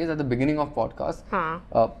particular phrase at the beginning of podcasts.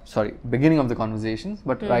 Beginning of the conversations.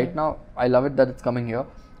 But right now, I love it that it's coming here.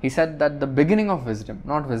 He said that the beginning of wisdom,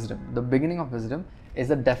 not wisdom, the beginning of wisdom is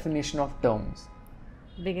the definition of terms.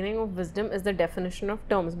 Beginning of wisdom is the definition of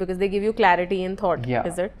terms because they give you clarity in thought,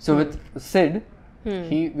 is it? So with Sid,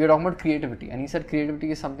 we were talking about creativity, and he said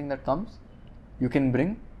creativity is something that comes, you can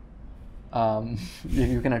bring,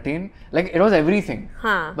 you can attain. Like it was everything.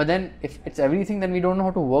 But then if it's everything, then we don't know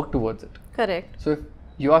how to work towards it. Correct. So if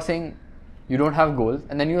you are saying you don't have goals,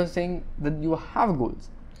 and then you are saying that you have goals.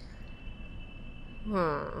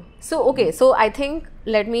 So okay, so I think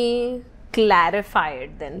let me clarify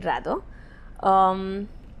it then rather.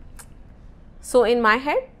 So in my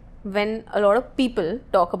head, when a lot of people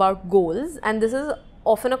talk about goals, and this is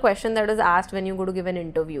often a question that is asked when you go to give an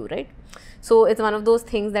interview, right? So it's one of those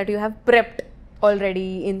things that you have prepped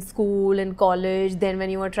already in school, in college, then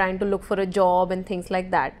when you are trying to look for a job and things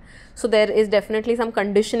like that. So there is definitely some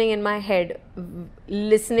conditioning in my head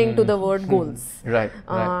listening to the word goals. Right.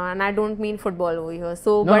 And I don't mean football over here.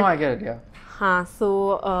 So no, I get it, yeah.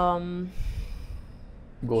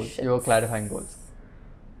 Goals. You were clarifying goals.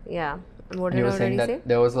 Yeah. What did you I were saying already that say?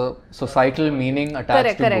 there was a societal meaning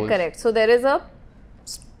attached to goals. Correct. So there is a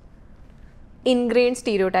ingrained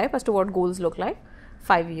stereotype as to what goals look like.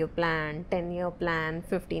 5-year plan, 10-year plan,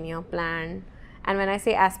 15-year plan. And when I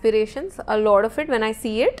say aspirations, a lot of it, when I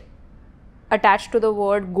see it attached to the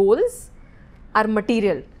word goals, are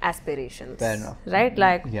material aspirations. Fair enough. Right?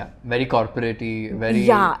 Like, yeah, very corporate-y, very...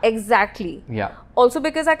 Yeah, exactly. Yeah. Also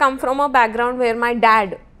because I come from a background where my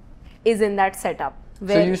dad is in that setup.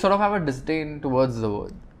 So you sort of have a disdain towards the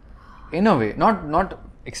word, in a way, not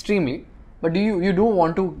extremely, but you do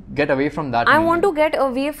want to get away from that. I want to get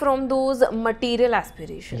away from those material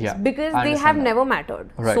aspirations because they have never mattered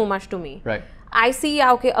so much to me. Right. I see,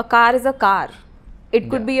 okay, a car is a car. It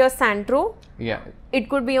could be a Santro. Yeah. It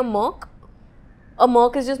could be a Merc. A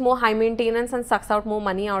Merc is just more high maintenance and sucks out more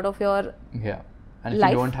money out of your and if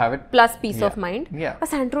life, you don't have it, plus peace of mind. Yeah. A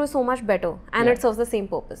Santro is so much better and it serves the same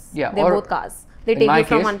purpose. Yeah. They're both cars. They take you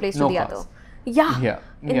from one place to the other.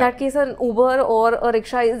 In that case, an Uber or a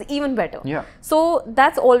rickshaw is even better. So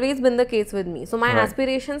that's always been the case with me. So my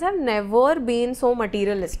aspirations have never been so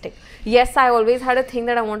materialistic. Yes, I always had a thing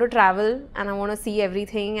that I want to travel and I want to see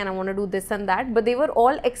everything and I want to do this and that, but they were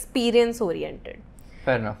all experience oriented.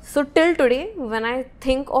 Fair enough. So till today, when I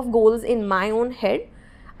think of goals in my own head,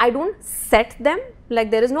 I don't set them, like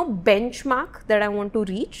there is no benchmark that I want to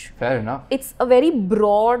reach. Fair enough. It's a very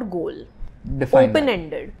broad goal.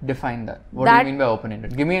 Open-ended. Define that. What do you mean by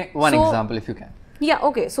open-ended? Give me one example if you can. Yeah,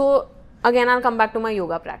 okay. So again, I'll come back to my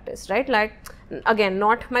yoga practice, right? Like, again,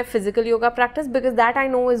 not my physical yoga practice because that I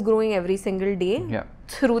know is growing every single day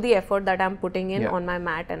through the effort that I'm putting in on my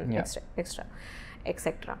mat and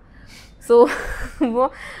etc. So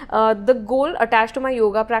the goal attached to my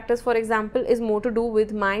yoga practice, for example, is more to do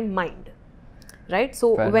with my mind, right?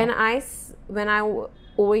 So when I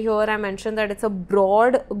over here I mentioned that it's a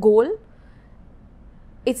broad goal.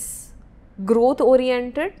 It's growth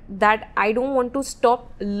oriented, that I don't want to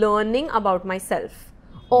stop learning about myself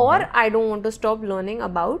or I don't want to stop learning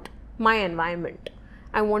about my environment.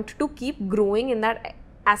 I want to keep growing in that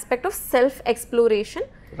aspect of self-exploration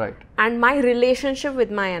and my relationship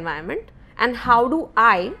with my environment and how do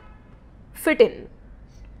I fit in.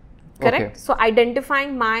 Correct? So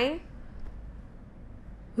identifying my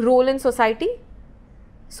role in society.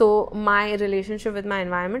 So my relationship with my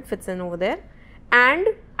environment fits in over there. And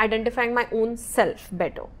identifying my own self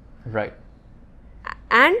better. Right.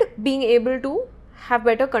 And being able to have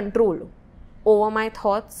better control over my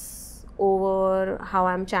thoughts, over how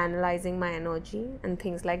I'm channelizing my energy and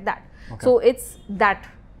things like that. So it's that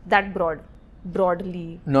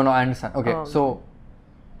broadly. No, I understand. Okay,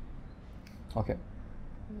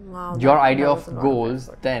 Wow, your idea of goals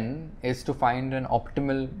then is to find an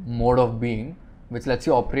optimal mode of being which lets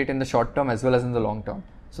you operate in the short term as well as in the long term.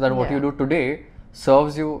 So that what you do today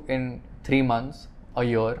serves you in 3 months, a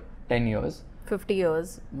year, 10 years, 50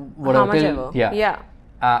 years, whatever, how much ever.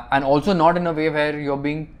 and also not in a way where you're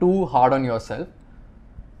being too hard on yourself,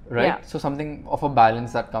 right? Yeah. So something of a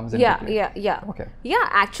balance that comes into play. Yeah. Okay. Yeah,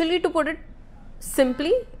 actually, to put it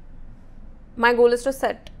simply, my goal is to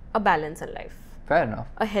set a balance in life. Fair enough.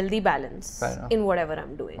 A healthy balance in whatever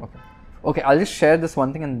I'm doing. Okay, I'll just share this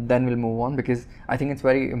one thing and then we'll move on, because I think it's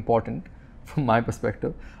very important from my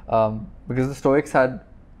perspective. Because the Stoics had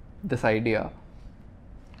this idea,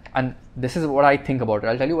 and this is what I think about it.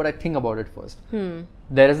 I'll tell you what I think about it first.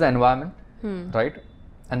 There is the environment, right?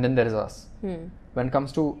 And then there is us. When it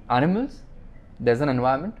comes to animals, there's an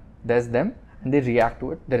environment, there's them, and they react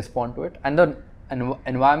to it, they respond to it, and the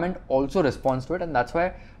environment also responds to it, and that's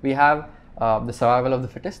why we have the survival of the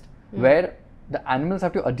fittest, where the animals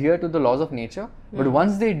have to adhere to the laws of nature, but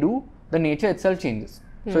once they do, the nature itself changes.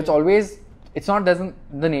 So it's always,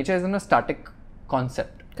 the nature isn't a static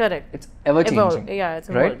concept. Correct. It's ever changing. It's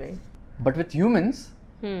evolving. Right? But with humans,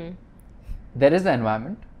 there is the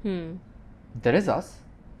environment, there is us,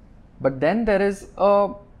 but then there is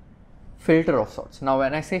a filter of sorts. Now,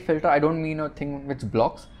 when I say filter, I don't mean a thing which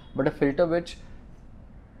blocks, but a filter which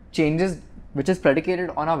changes, which is predicated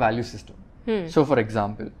on our value system. So, for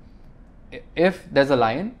example, if there's a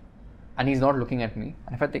lion and he's not looking at me,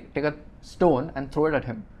 and if I take a stone and throw it at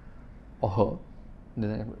him or her,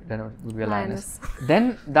 then it would be a lioness.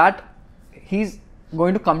 Then that he's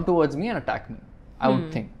going to come towards me and attack me, I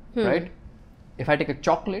would think, right? If I take a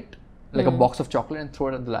chocolate, like a box of chocolate, and throw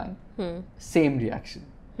it at the lion, same reaction,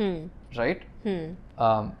 right?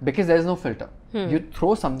 Because there is no filter. You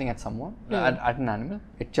throw something at someone, at an animal,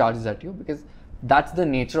 it charges at you, because that's the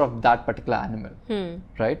nature of that particular animal,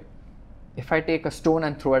 right? If I take a stone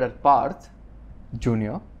and throw it at Parth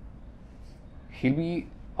Junior, he'll be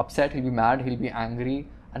upset, he'll be mad, he'll be angry,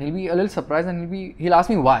 and he'll be a little surprised, and he'll ask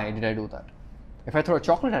me, why did I do that? If I throw a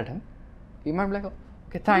chocolate at him, he might be like,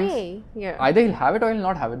 okay, thanks. Yay. Yeah. Either he'll have it or he'll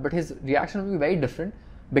not have it, but his reaction will be very different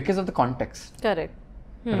because of the context. Correct.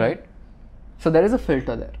 Right? So there is a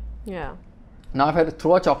filter there. Yeah. Now if I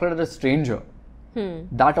throw a chocolate at a stranger,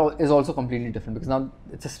 that is also completely different, because now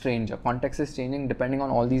it's a stranger. Context is changing depending on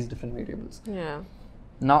all these different variables. Yeah.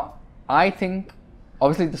 Now, I think,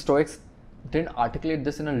 obviously the Stoics didn't articulate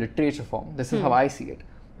this in a literature form. This is how I see it.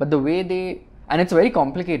 But the way and it's very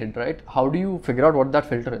complicated, right? How do you figure out what that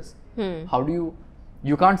filter is? How do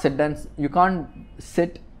you can't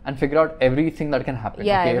sit and figure out everything that can happen.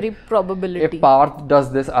 Yeah, okay, every probability. If Parth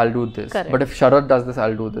does this, I'll do this. Correct. But if Sharad does this,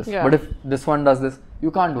 I'll do this. Yeah. But if this one does this,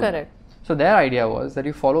 you can't do Correct. that. So their idea was that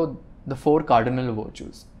you follow the 4 cardinal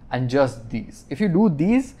virtues and just these. If you do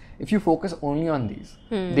these, if you focus only on these,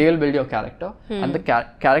 they will build your character, and the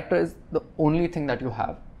character is the only thing that you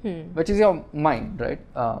have, which is your mind, right?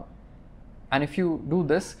 And if you do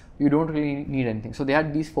this, you don't really need anything. So they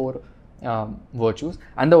had these 4 virtues,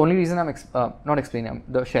 and the only reason I'm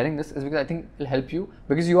sharing this is because I think it'll help you,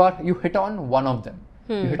 because you hit on one of them.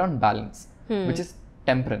 You hit on balance, which is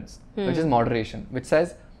temperance, which is moderation, which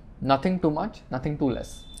says nothing too much, nothing too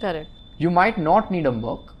less. Correct. You might not need a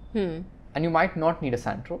Merc, and you might not need a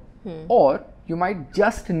Santro, or you might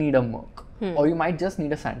just need a Merc, or you might just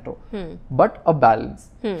need a Santro, but a balance.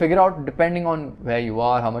 Figure out, depending on where you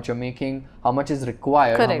are, how much you're making, how much is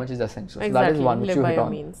required, Correct. how much is essential. Exactly. So that is one which Live you by hit your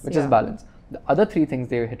on, means. which is balance. The other 3 things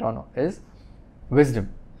they hit on is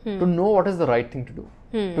wisdom, to know what is the right thing to do,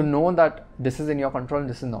 to know that this is in your control and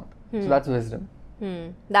this is not. So that's wisdom.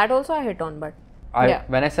 That also I hit on, but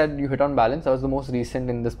when I said you hit on balance, that was the most recent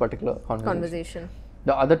in this particular conversation.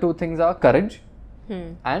 The other 2 things are courage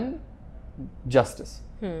and justice,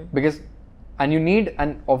 because you need,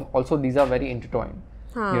 and also these are very intertwined.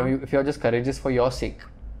 You know, if you're just courageous for your sake,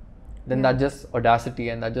 then that's just audacity,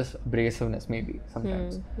 and that's just abrasiveness maybe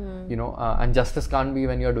sometimes. You know, and justice can't be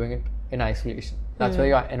when you're doing it in isolation. That's where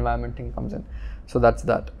your environment thing comes in. So that's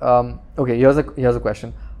that. Okay, here's a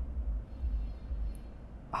question.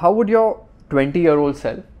 How would your 20-year-old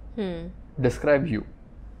self describe you?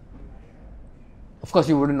 Of course,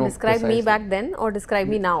 you wouldn't know. Describe precisely. me back then, or describe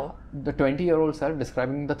me now? The 20-year-old self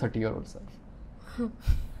describing the 30-year-old self.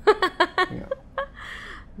 Yeah.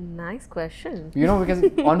 Nice question. You know, because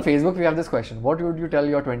on Facebook we have this question: what would you tell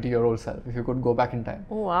your 20-year-old self if you could go back in time?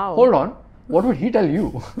 Oh, wow. Hold on, what would he tell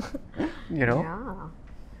you? You know? Yeah.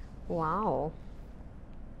 Wow.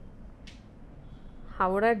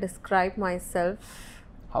 How would I describe myself?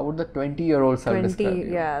 How would the 20-year-old self describe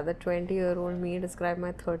you? Yeah, the 20-year-old me describe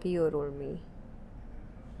my 30-year-old me.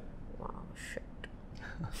 Wow, shit.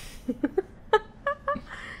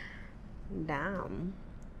 Damn.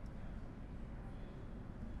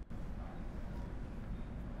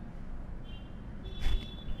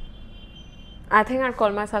 I think I'd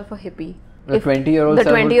call myself a hippie. The 20-year-old the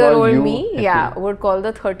self 20-year-old would me, hippie. would call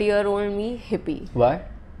the 30-year-old me hippie. Why?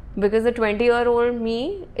 Because the 20-year-old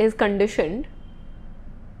me is conditioned,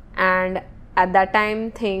 and at that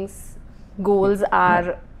time goals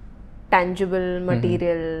are tangible,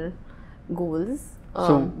 material goals.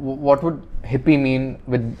 So what would hippie mean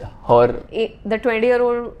with her? The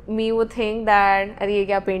 20-year-old me would think that अरे ये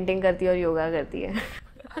क्या painting करती है और yoga करती है.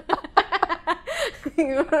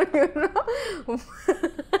 you know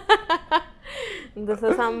this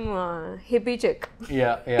is some hippie chick.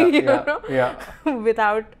 Yeah.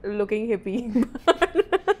 Without looking hippie.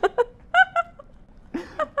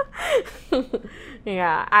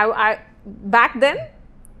 Yeah, I back then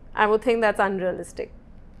I would think that's unrealistic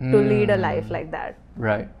to lead a life like that.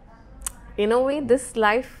 Right. In a way, this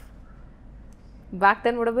life back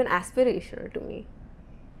then would have been aspirational to me.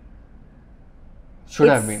 Should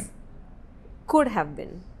have been. Could have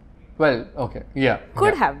been. Well, okay. Yeah.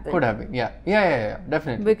 Could have been. Could have been. Yeah.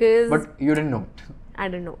 Definitely. Because. But you didn't know it. I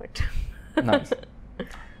didn't know it. Nice.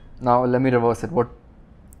 Now let me reverse it. What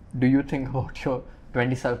do you think about your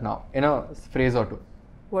 20 self now? In a phrase or two.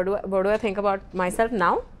 What do I think about myself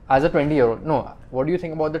now? As a 20-year-old. No. What do you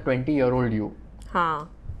think about the 20-year-old you?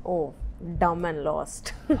 Oh, dumb and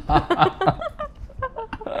lost.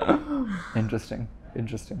 Interesting.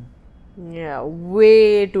 Yeah,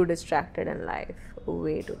 way too distracted in life.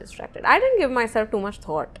 Way too distracted. I didn't give myself too much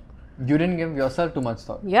thought. You didn't give yourself too much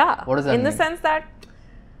thought? Yeah. What does that mean? In the sense that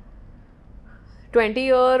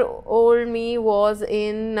 20-year-old me was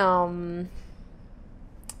in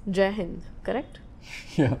Jai Hind, correct?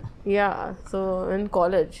 Yeah. Yeah, so in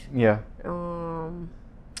college. Yeah.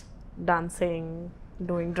 Dancing,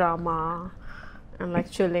 doing drama, and like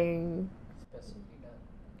chilling.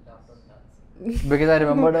 Because I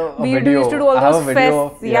remembered a we video. used to do all those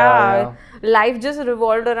fests. Yeah. Life just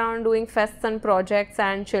revolved around doing fests and projects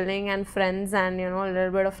and chilling and friends and a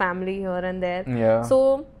little bit of family here and there. Yeah.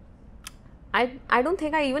 So I don't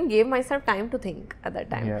think I even gave myself time to think at that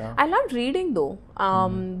time. Yeah. I loved reading though,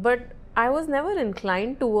 but I was never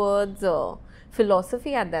inclined towards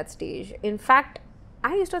philosophy at that stage. In fact,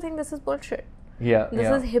 I used to think this is bullshit. Yeah. This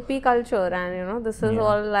is hippie culture, and this is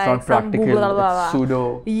all like it's not some practical, blah, blah, blah. it's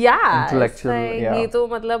pseudo intellectual. Like, ये तो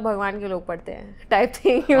मतलब भगवान के लोग पढ़ते हैं type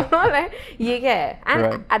thing, like ये क्या है?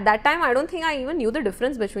 And at that time, I don't think I even knew the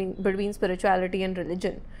difference between spirituality and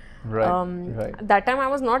religion. Right. At that time, I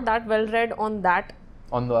was not that well read on that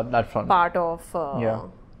front part of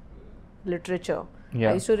literature.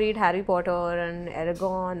 I used to read Harry Potter and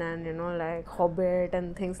Eragon and like Hobbit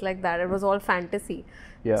and things like that. It was all fantasy.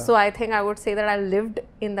 Yeah. So I think I would say that I lived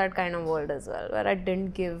in that kind of world as well, where I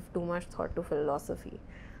didn't give too much thought to philosophy.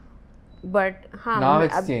 But now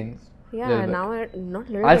it's changed. Yeah, now not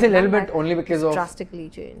little. I'll say little bit only because of drastically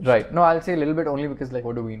changed. Right. No, I'll say a little bit only because like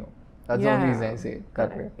what do we know? That's the only reason I say it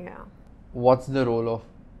that way. Yeah. What's the role of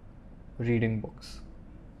reading books?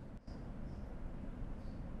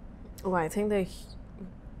 Oh, I think they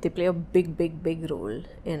play a big role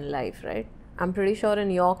in life, right? I'm pretty sure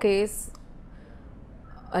in your case,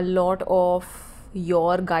 a lot of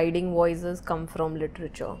your guiding voices come from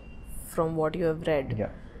literature, from what you have read. Yeah.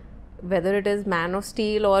 Whether it is Man of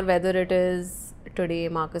Steel or whether it is today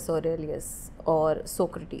Marcus Aurelius or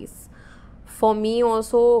Socrates. For me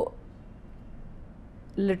also,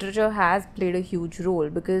 literature has played a huge role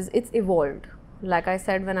because it's evolved. Like I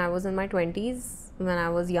said, when I was in my 20s, when I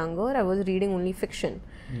was younger, I was reading only fiction.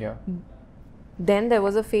 Yeah. Then there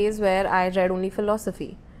was a phase where I read only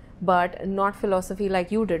philosophy, but not philosophy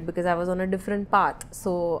like you did because I was on a different path.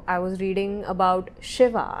 So I was reading about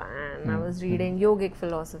Shiva and I was reading yogic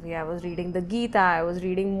philosophy, I was reading the Gita, I was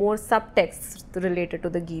reading more subtexts related to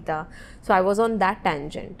the Gita. So I was on that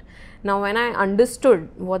tangent. Now when I understood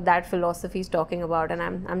what that philosophy is talking about, and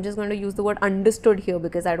I'm just going to use the word understood here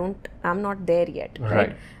because I'm not there yet,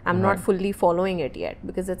 right? I'm not fully following it yet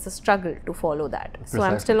because it's a struggle to follow that. Precisely. So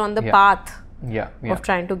I'm still on the path of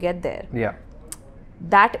trying to get there. Yeah.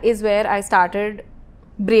 That is where I started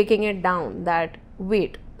breaking it down, that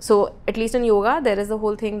wait, so at least in yoga there is the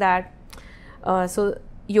whole thing that so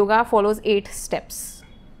yoga follows 8 steps,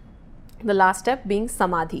 the last step being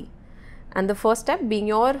samadhi, and the first step being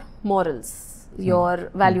your morals, your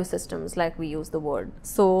value systems, like we use the word.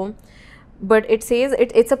 So but it says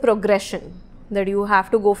it's a progression that you have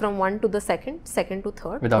to go from one to the second to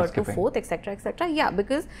third, without third skipping. to fourth, etc. Yeah,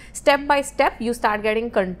 because step by step you start getting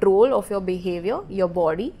control of your behavior, your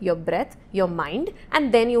body, your breath, your mind,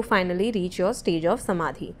 and then you finally reach your stage of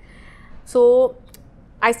samadhi. So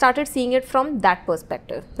I started seeing it from that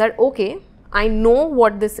perspective, that okay, I know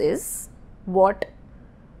what this is,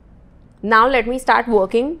 now let me start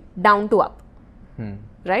working down to up.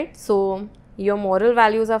 right? So your moral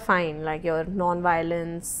values are fine, like your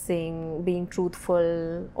non-violence, saying, being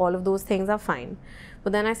truthful, all of those things are fine.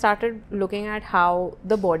 But then I started looking at how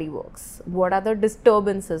the body works. What are the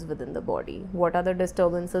disturbances within the body? What are the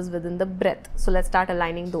disturbances within the breath? So let's start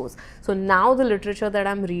aligning those. So now the literature that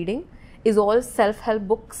I'm reading is all self-help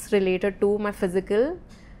books related to my physical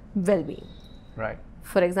well-being. Right.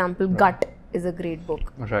 For example, Gut is a great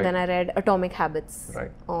book. Right. Then I read Atomic Habits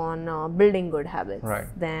on building good habits. Right.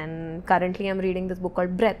 Then currently I'm reading this book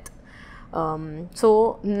called Breath.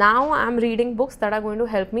 So now I'm reading books that are going to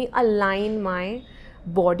help me align my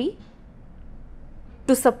body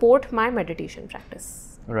to support my meditation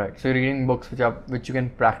practice. Right. So you're reading books which you can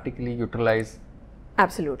practically utilize.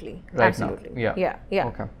 Absolutely. Right Absolutely. now. Yeah.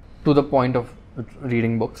 Okay. To the point of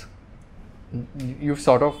reading books, you've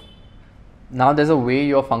sort of, now there's a way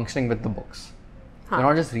you're functioning with the books. You're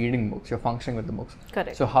not just reading books, you're functioning with the books.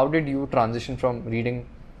 Correct. So how did you transition from reading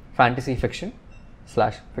fantasy fiction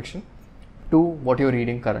 / fiction to what you're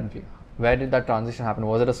reading currently? Where did that transition happen?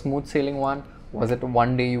 Was it a smooth sailing one? Was it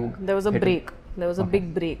one day you... There was a break. There was a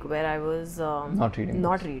big break where I was not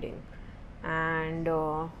reading. And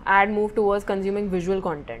I had moved towards consuming visual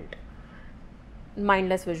content.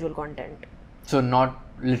 Mindless visual content. So not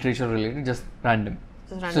literature related, just random.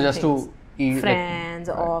 So just things. to eat, Friends,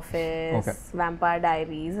 Office, Vampire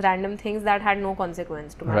Diaries, random things that had no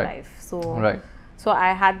consequence to my life. So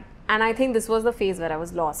I had, and I think this was the phase where I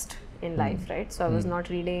was lost in life, right? So I was not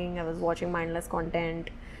reading, I was watching mindless content,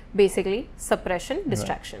 basically suppression,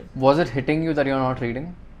 distraction. Was it hitting you that you're not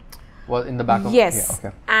reading? Was in the back of... Yes.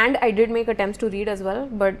 And I did make attempts to read as well,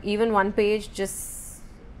 but even one page,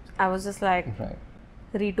 I was just like,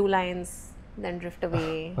 read 2 lines, then drift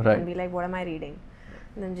away and be like, what am I reading?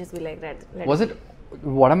 And then just be like,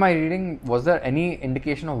 what am I reading? Was there any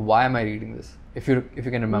indication of why am I reading this? If you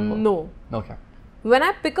can remember. No. Okay. When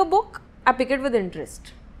I pick a book, I pick it with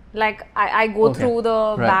interest. Like I go through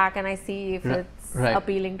the back and I see if it's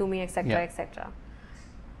appealing to me, etc., etc.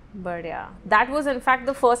 But yeah, that was in fact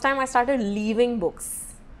the first time I started leaving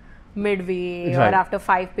books midway or after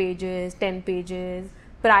 5 pages, 10 pages.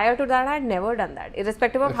 Prior to that, I had never done that.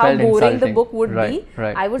 Irrespective of how boring the book would be,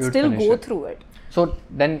 I would still go through it. So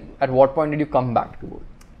then, at what point did you come back to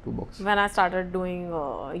books? When I started doing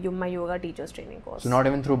my yoga teacher's training course. So not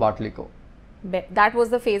even through Bartlico? That was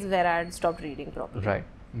the phase where I had stopped reading properly.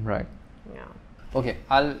 Right. Yeah. Okay,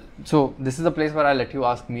 so this is the place where I'll let you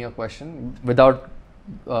ask me a question without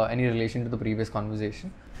any relation to the previous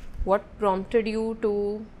conversation. What prompted you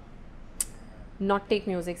to not take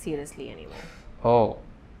music seriously anymore? Oh.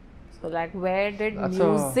 So like, where did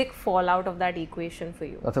music fall out of that equation for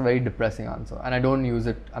you? That's a very depressing answer, and I don't use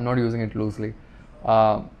it. I'm not using it loosely.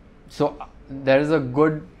 So there is a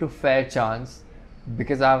good to fair chance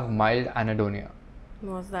because I have mild anhedonia.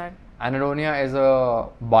 What's that? Anhedonia is a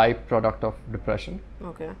byproduct of depression.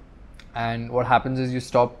 Okay. And what happens is you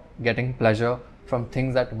stop getting pleasure from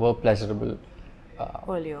things that were pleasurable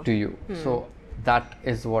to you. So that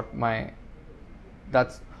is what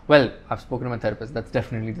I've spoken to my therapist. That's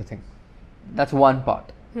definitely the thing. That's one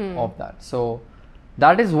part of that. So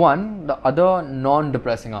that is one. The other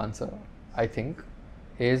non-depressing answer, I think,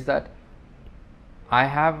 is that I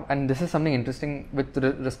have, and this is something interesting with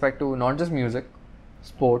respect to not just music,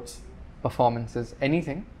 sports, performances,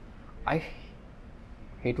 anything. I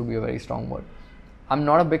hate to be a very strong word. I'm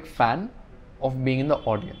not a big fan of being in the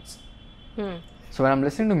audience. So when I'm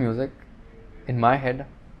listening to music, in my head,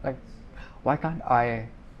 like, why can't I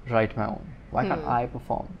write my own? Why can't I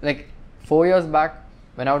perform? Like 4 years back,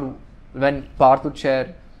 when Parth would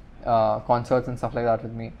share concerts and stuff like that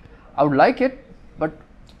with me, I would like it, but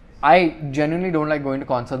I genuinely don't like going to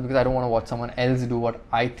concerts because I don't want to watch someone else do what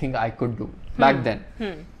I think I could do back then.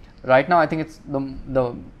 Right now, I think it's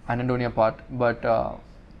the anhedonia part, but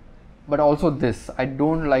also this. I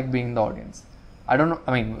don't like being in the audience. I don't know.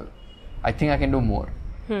 I mean, I think I can do more.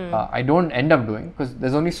 I don't end up doing because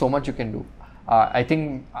there's only so much you can do. I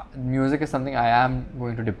think music is something I am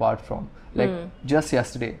going to depart from. Like just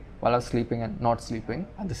yesterday, while I was sleeping and not sleeping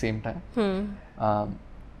at the same time, I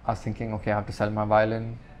was thinking, okay, I have to sell my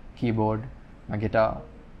violin, keyboard, my guitar,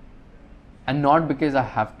 and not because I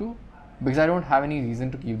have to, because I don't have any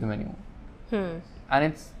reason to keep them anymore.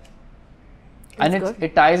 And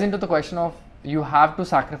it ties into the question of you have to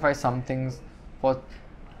sacrifice some things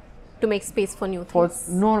to make space for new things.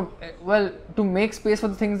 To make space for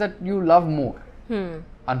the things that you love more.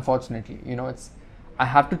 Unfortunately, I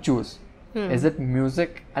have to choose. Is it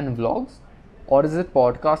music and vlogs, or is it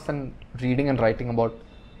podcasts and reading and writing about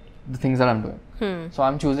the things that I'm doing? So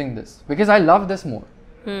I'm choosing this because I love this more.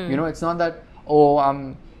 It's not that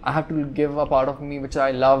I have to give a part of me which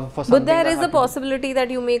I love for something. But there is a possibility that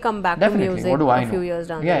you may come back to music a few years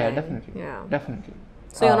down the line. Yeah, definitely. Yeah, definitely.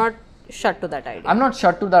 So you're not shut to that idea. I'm not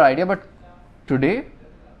shut to that idea, but today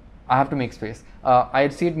I have to make space. I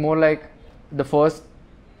see it more like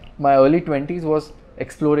my early 20s was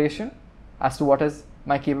exploration as to what is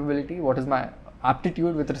my capability, what is my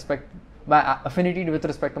aptitude with respect, my affinity with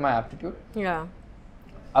respect to my aptitude. Yeah.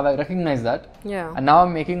 I recognize that. Yeah. And now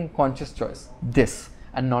I'm making conscious choice. This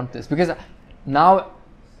and not this. Because now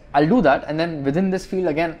I'll do that, and then within this field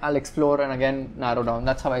again I'll explore and again narrow down.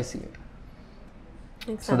 That's how I see it.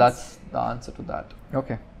 Makes so sense. That's the answer to that.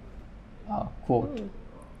 Okay. Quote.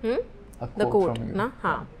 A quote the quote, from you. na?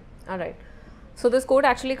 Ha. Alright. So this quote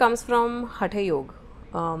actually comes from Hatha Yoga.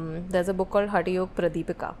 There's a book called Hatha Yoga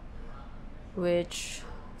Pradipika, which,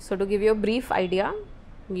 so to give you a brief idea,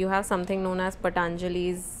 you have something known as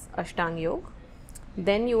Patanjali's Ashtanga Yoga.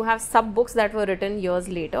 Then you have sub books that were written years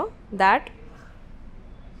later that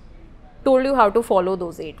told you how to follow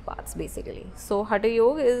those 8 paths basically. So Hatha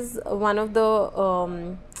Yoga is one of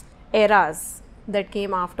the eras that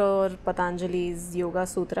came after Patanjali's Yoga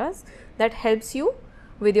Sutras that helps you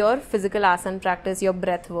with your physical asana practice, your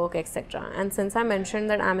breath work, etc. And since I mentioned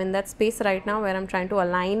that I'm in that space right now where I'm trying to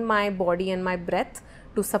align my body and my breath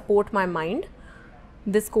to support my mind,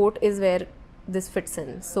 this quote is where this fits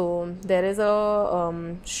in. So there is a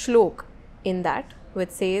shlok in that which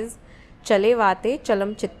says, Chale vate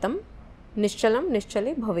chalam chittam nishchalam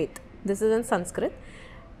nishchale bhavet. This is in Sanskrit.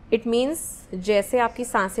 It means जैसे आपकी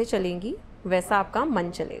सांसें चलेंगी वैसा आपका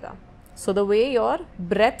मन चलेगा. So the way your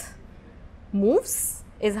breath moves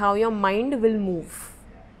is how your mind will move.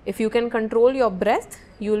 If you can control your breath,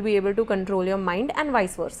 you will be able to control your mind and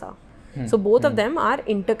vice versa. So both of them are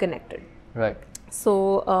interconnected. Right.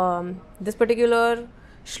 So this particular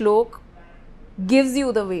shlok gives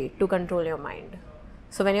you the way to control your mind.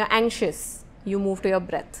 So when you're anxious, you move to your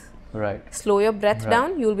breath. Right. Slow your breath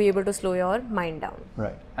down, you'll be able to slow your mind down.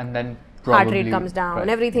 Right. And then heart rate comes down,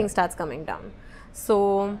 everything starts coming down.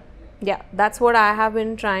 So yeah, that's what I have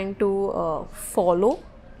been trying to follow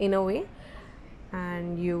in a way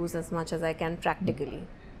and use as much as I can practically.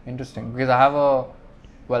 Interesting, because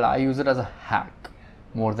I use it as a hack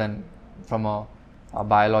more than from a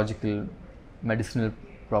biological, medicinal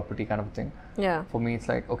property kind of thing. Yeah. For me, it's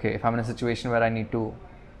like, okay, if I'm in a situation where I need to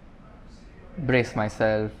brace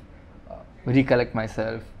myself, recollect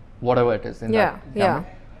myself, whatever it is in that gamut,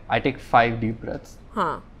 I take 5 deep breaths.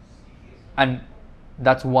 And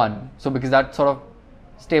that's one. So because that sort of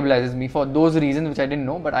stabilizes me for those reasons which I didn't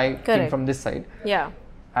know, but I came from this side. Yeah.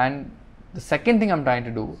 And the second thing I'm trying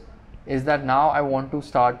to do is that now I want to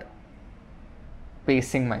start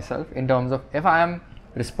pacing myself in terms of if I am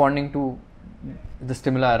responding to the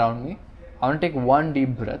stimuli around me, I want to take 1 deep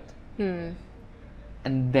breath and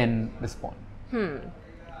then respond. You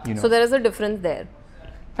know. So there is a difference there.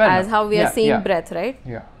 As how we are seeing breath, right?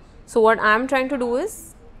 Yeah. So what I'm trying to do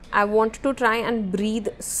is I want to try and breathe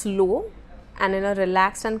slow and in a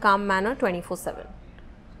relaxed and calm manner 24/7.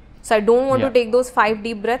 So I don't want to take those 5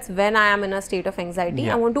 deep breaths when I am in a state of anxiety.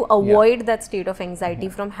 I want to avoid that state of anxiety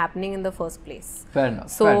from happening in the first place. Fair enough.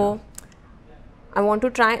 So I want to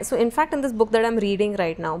try. So in fact, in this book that I'm reading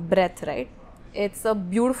right now, Breath, right? It's a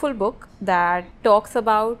beautiful book that talks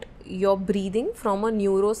about your breathing from a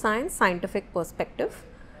neuroscience scientific perspective,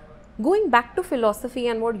 going back to philosophy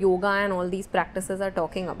and what yoga and all these practices are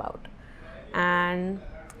talking about. And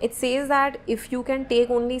it says that if you can take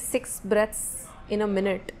only 6 breaths in a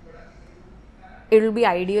minute, it will be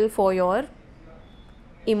ideal for your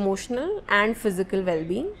emotional and physical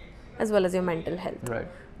well-being as well as your mental health. Right.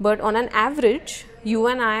 But on an average, you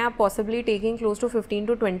and I are possibly taking close to 15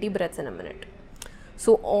 to 20 breaths in a minute.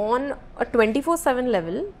 So on a 24/7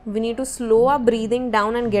 level, we need to slow our breathing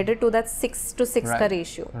down and get it to that 6 to 6 ka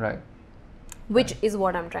ratio. Right. Which is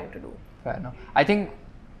what I'm trying to do. Fair enough. I think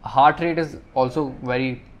heart rate is also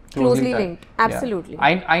very closely linked. Absolutely.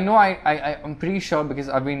 Yeah. I know I'm pretty sure because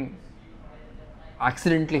I've been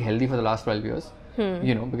accidentally healthy for the last 12 years.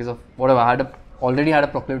 You know, because of whatever. I already had a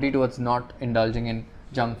proclivity towards not indulging in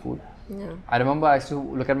junk food. Yeah. I remember I used to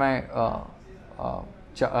look at my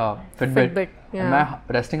Fitbit. And my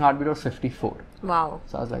resting heartbeat was 54. Wow.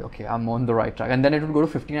 So I was like, okay, I'm on the right track. And then it would go to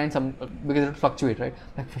 59 because it would fluctuate, right?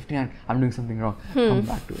 Like 59, I'm doing something wrong. Come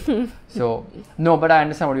back to it. So, no, but I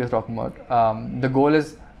understand what you're talking about. The goal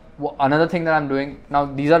is, another thing that I'm doing, now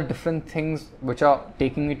these are different things which are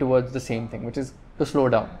taking me towards the same thing, which is to slow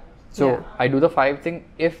down. So I do the 5 thing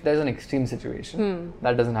if there's an extreme situation,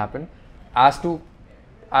 that doesn't happen. As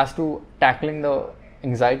to tackling the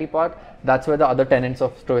anxiety part, that's where the other tenets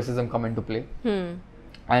of stoicism come into play.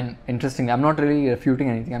 And interestingly, I'm not really refuting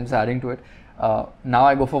anything, I'm just adding to it. Now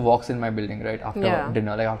I go for walks in my building, right, after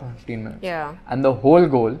dinner, like after 15 minutes. Yeah. And the whole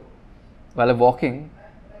goal, while I'm walking,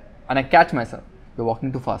 and I catch myself, you're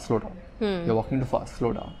walking too fast, slow down. You're walking too fast,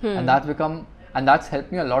 slow down. And that's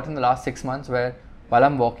helped me a lot in the last 6 months, where while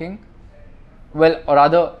I'm walking, well, or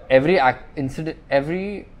rather, every action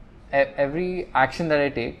that I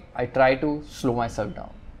take, I try to slow myself down.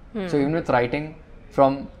 So even with writing,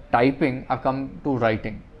 from typing, I've come to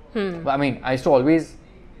writing. I mean, I used to always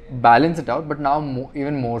balance it out, but now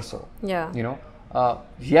even more so. Yeah. You know,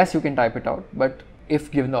 yes, you can type it out, but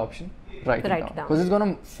if given the option, write it down. Because it's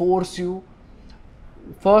gonna force you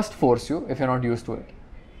if you're not used to it,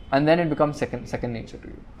 and then it becomes second nature to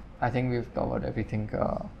you. I think we've covered everything.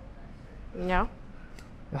 Yeah.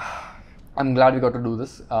 I'm glad we got to do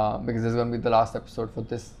this because this is going to be the last episode for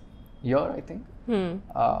this year, I think.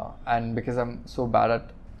 And because I'm so bad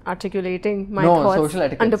at articulating my thoughts social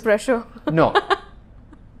etiquette under pressure. No.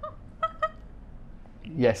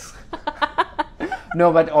 Yes.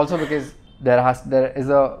 No, but also because there is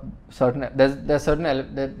a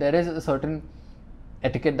certain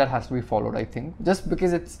etiquette that has to be followed, I think, just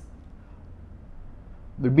because it's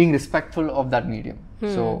being respectful of that medium.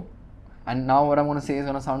 So, and now what I'm going to say is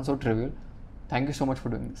going to sound so trivial. Thank you so much for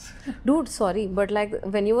doing this. Dude, sorry, but like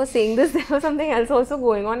when you were saying this, there was something else also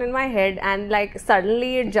going on in my head, and like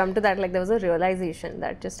suddenly it jumped to that, like there was a realization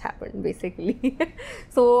that just happened basically.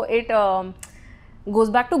 So it goes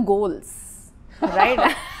back to goals,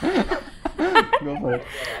 right? Go for it.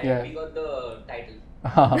 Yeah. We got the title.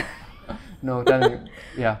 No, tell me.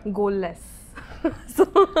 Yeah. Goalless. So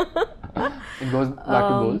it goes back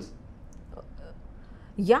to goals.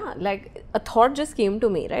 Yeah, like a thought just came to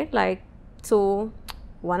me, right? Like, so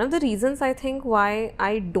one of the reasons I think why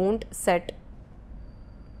I don't set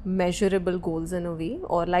measurable goals in a way,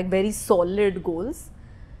 or like very solid goals,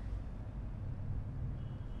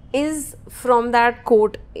 is from that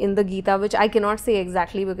quote in the Gita, which I cannot say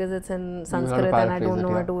exactly because it's in Sanskrit and I don't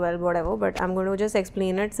know it too well, whatever, but I'm going to just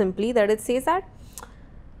explain it simply, that it says that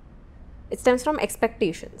it stems from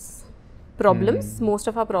expectations. Problems, most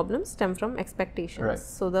of our problems stem from expectations. Right.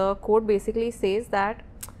 So the quote basically says that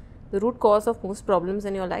the root cause of most problems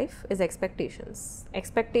in your life is expectations.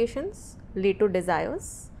 Expectations lead to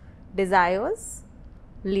desires. Desires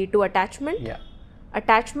lead to attachment. Yeah.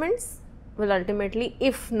 Attachments will ultimately,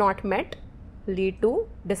 if not met, lead to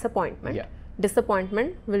disappointment. Yeah.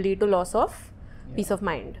 Disappointment will lead to loss of peace of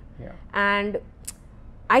mind. Yeah. And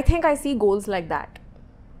I think I see goals like that.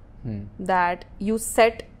 That you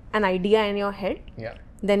set an idea in your head,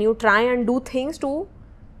 then you try and do things to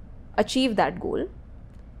achieve that goal.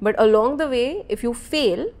 But along the way, if you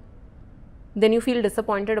fail, then you feel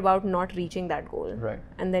disappointed about not reaching that goal. Right.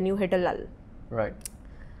 And then you hit a lull. Right.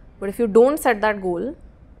 But if you don't set that goal,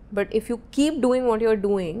 but if you keep doing what you're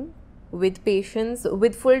doing with patience,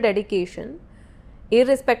 with full dedication,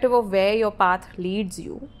 irrespective of where your path leads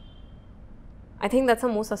you, I think that's a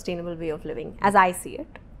more sustainable way of living, as I see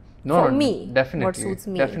it. For me, definitely, what suits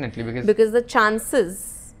me. Definitely, because the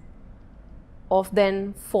chances of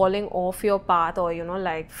then falling off your path, or you know,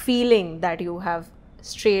 like feeling that you have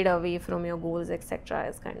strayed away from your goals, etc.,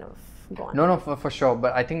 is kind of gone. No, for sure.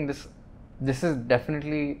 But I think this is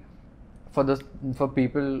definitely for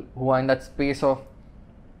people who are in that space of.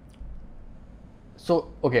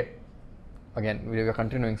 So okay, again we are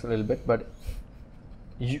continuing a little bit, but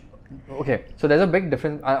okay, so there's a big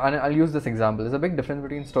difference, and I'll use this example. There's a big difference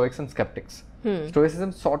between Stoics and skeptics.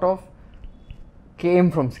 Stoicism sort of came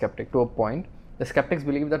from skeptic to a point. The skeptics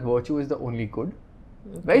believe that virtue is the only good.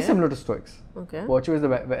 Okay. Very similar to Stoics. Okay. Virtue is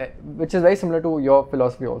which is very similar to your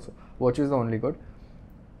philosophy also. Virtue is the only good.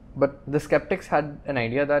 But the skeptics had an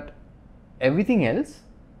idea that everything else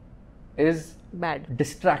is bad.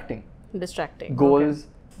 Distracting. Okay. Goals,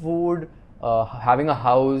 food, having a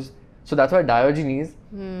house. So that's why Diogenes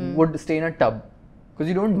would stay in a tub, because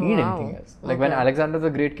you don't need anything else. Like when Alexander the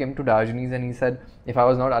Great came to Diogenes and he said, if I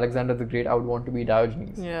was not Alexander the Great, I would want to be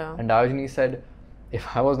Diogenes. Yeah. And Diogenes said, if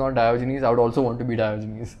I was not Diogenes, I would also want to be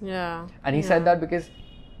Diogenes. Yeah. And he said that because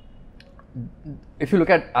if you look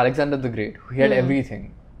at Alexander the Great, he had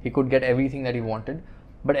everything. He could get everything that he wanted,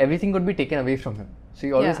 but everything could be taken away from him. So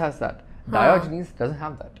he always has that. Diogenes doesn't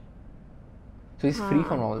have that. So he's free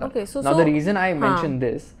from all that. Okay, so now the reason I mentioned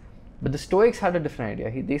this, but the Stoics had a different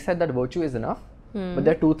idea. They said that virtue is enough, but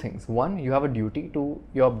there are two things. One, you have a duty to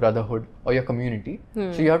your brotherhood or your community.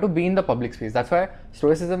 So you have to be in the public space. That's why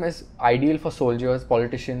Stoicism is ideal for soldiers,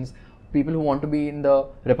 politicians, people who want to be in the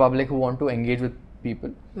republic, who want to engage with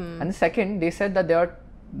people. And the second, they said that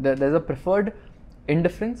there's a preferred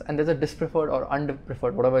indifference and there's a dispreferred or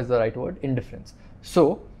unpreferred, whatever is the right word, indifference.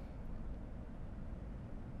 So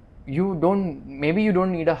maybe you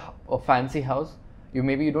don't need a fancy house,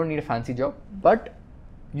 maybe you don't need a fancy job, but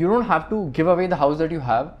you don't have to give away the house that you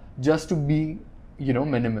have just to be,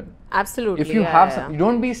 minimal. Absolutely. If you you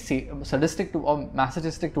don't be sadistic or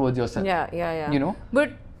masochistic towards yourself. Yeah.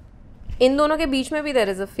 But in dono ke beech mein bhi there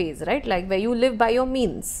is a phase, right? Like where you live by your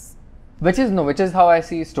means. Which is how I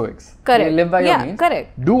see Stoics. Correct. You live by your means.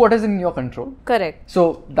 Correct. Do what is in your control. Correct.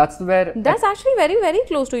 So that's actually very, very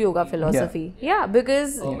close to yoga philosophy. Yeah,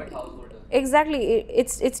 because exactly,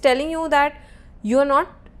 it's telling you that you're not.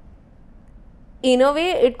 In a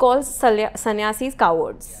way, it calls sannyasis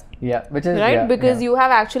cowards. Yeah, which is right because you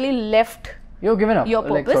have actually left. You've given up your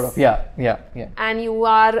purpose. Like, sort of. Yeah. And you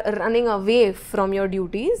are running away from your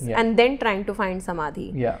duties and then trying to find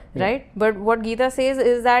samadhi. Right? But what Gita says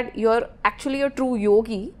is that you're actually a true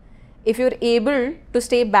yogi if you're able to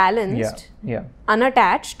stay balanced,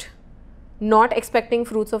 unattached, not expecting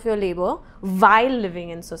fruits of your labor while living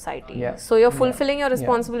in society. So you're fulfilling your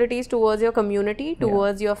responsibilities towards your community,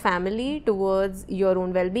 towards your family, towards your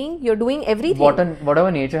own well-being. You're doing everything. Whatever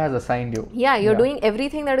nature has assigned you. You're doing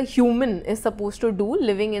everything that a human is supposed to do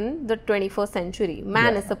living in the 21st century.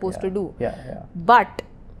 Man is supposed to do. But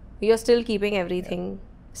you're still keeping everything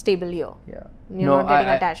stable here. You're not getting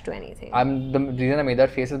attached to anything. The reason I made that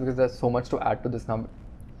face is because there's so much to add to this number.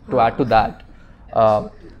 To add to that.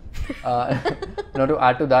 To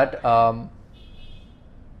add to that,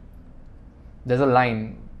 there's a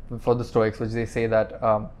line for the Stoics which they say that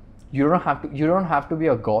you don't have to be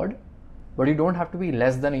a god, but you don't have to be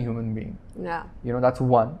less than a human being. That's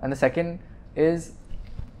one. And the second is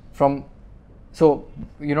there's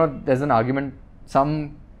an argument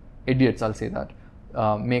some idiots, I'll say that,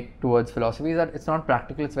 make towards philosophy is that it's not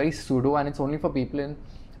practical, it's very pseudo, and it's only for people in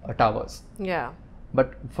towers.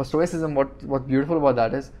 But for Stoicism, what's beautiful about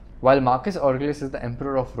that is, while Marcus Aurelius is the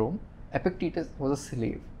emperor of Rome, Epictetus was a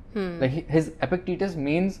slave. Like his Epictetus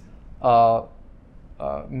means to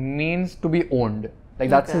be owned. Like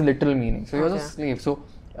that's his literal meaning. So he was a slave. So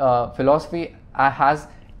philosophy has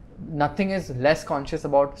nothing is less conscious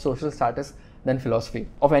about social status than philosophy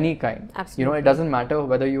of any kind. Absolutely. It doesn't matter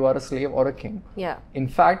whether you are a slave or a king. In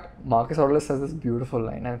fact, Marcus Aurelius has this beautiful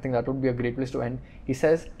line, and I think that would be a great place to end. He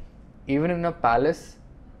says, even in a palace,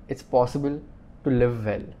 it's possible to live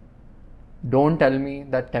well. Don't tell me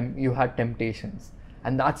that you had temptations.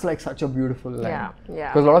 And that's like such a beautiful line.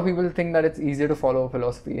 Because a lot of people think that it's easier to follow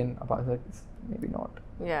philosophy in a palace. It's maybe not.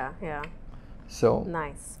 So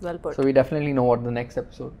nice, well put. So we definitely know what the next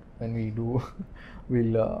episode when we do,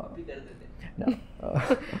 we'll.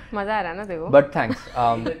 But thanks.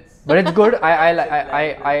 But it's good.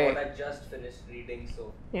 I just finished reading,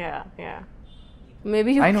 so.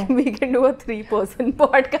 Maybe we can do a 3-person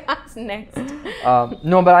podcast next.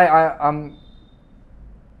 No, but I'm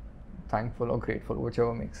thankful or grateful,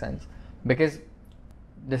 whichever makes sense, because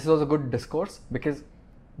this was a good discourse, because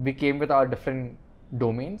we came with our different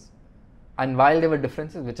domains, and while there were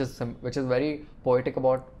differences, which is very poetic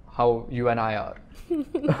about how you and I are.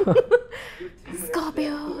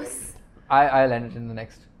 Scorpios. I'll end it in the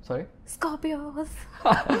next. Sorry? Scorpios.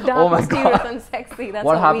 Oh my God. And sexy. That's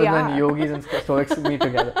what happens we are. when yogis and Stoics meet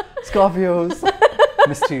together? Scorpios.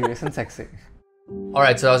 Mysterious and sexy.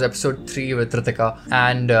 Alright, so that was episode 3 with Ritika,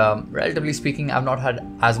 and relatively speaking, I've not had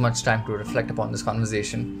as much time to reflect upon this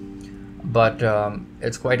conversation, but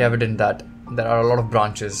it's quite evident that there are a lot of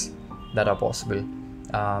branches that are possible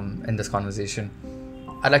in this conversation.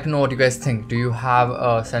 I'd like to know what you guys think. Do you have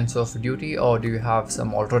a sense of duty, or do you have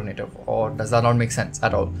some alternative, or does that not make sense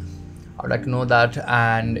at all? I would like to know that,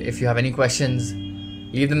 and if you have any questions,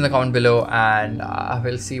 leave them in the comment below, and I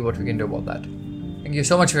will see what we can do about that. Thank you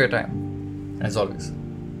so much for your time, and as always,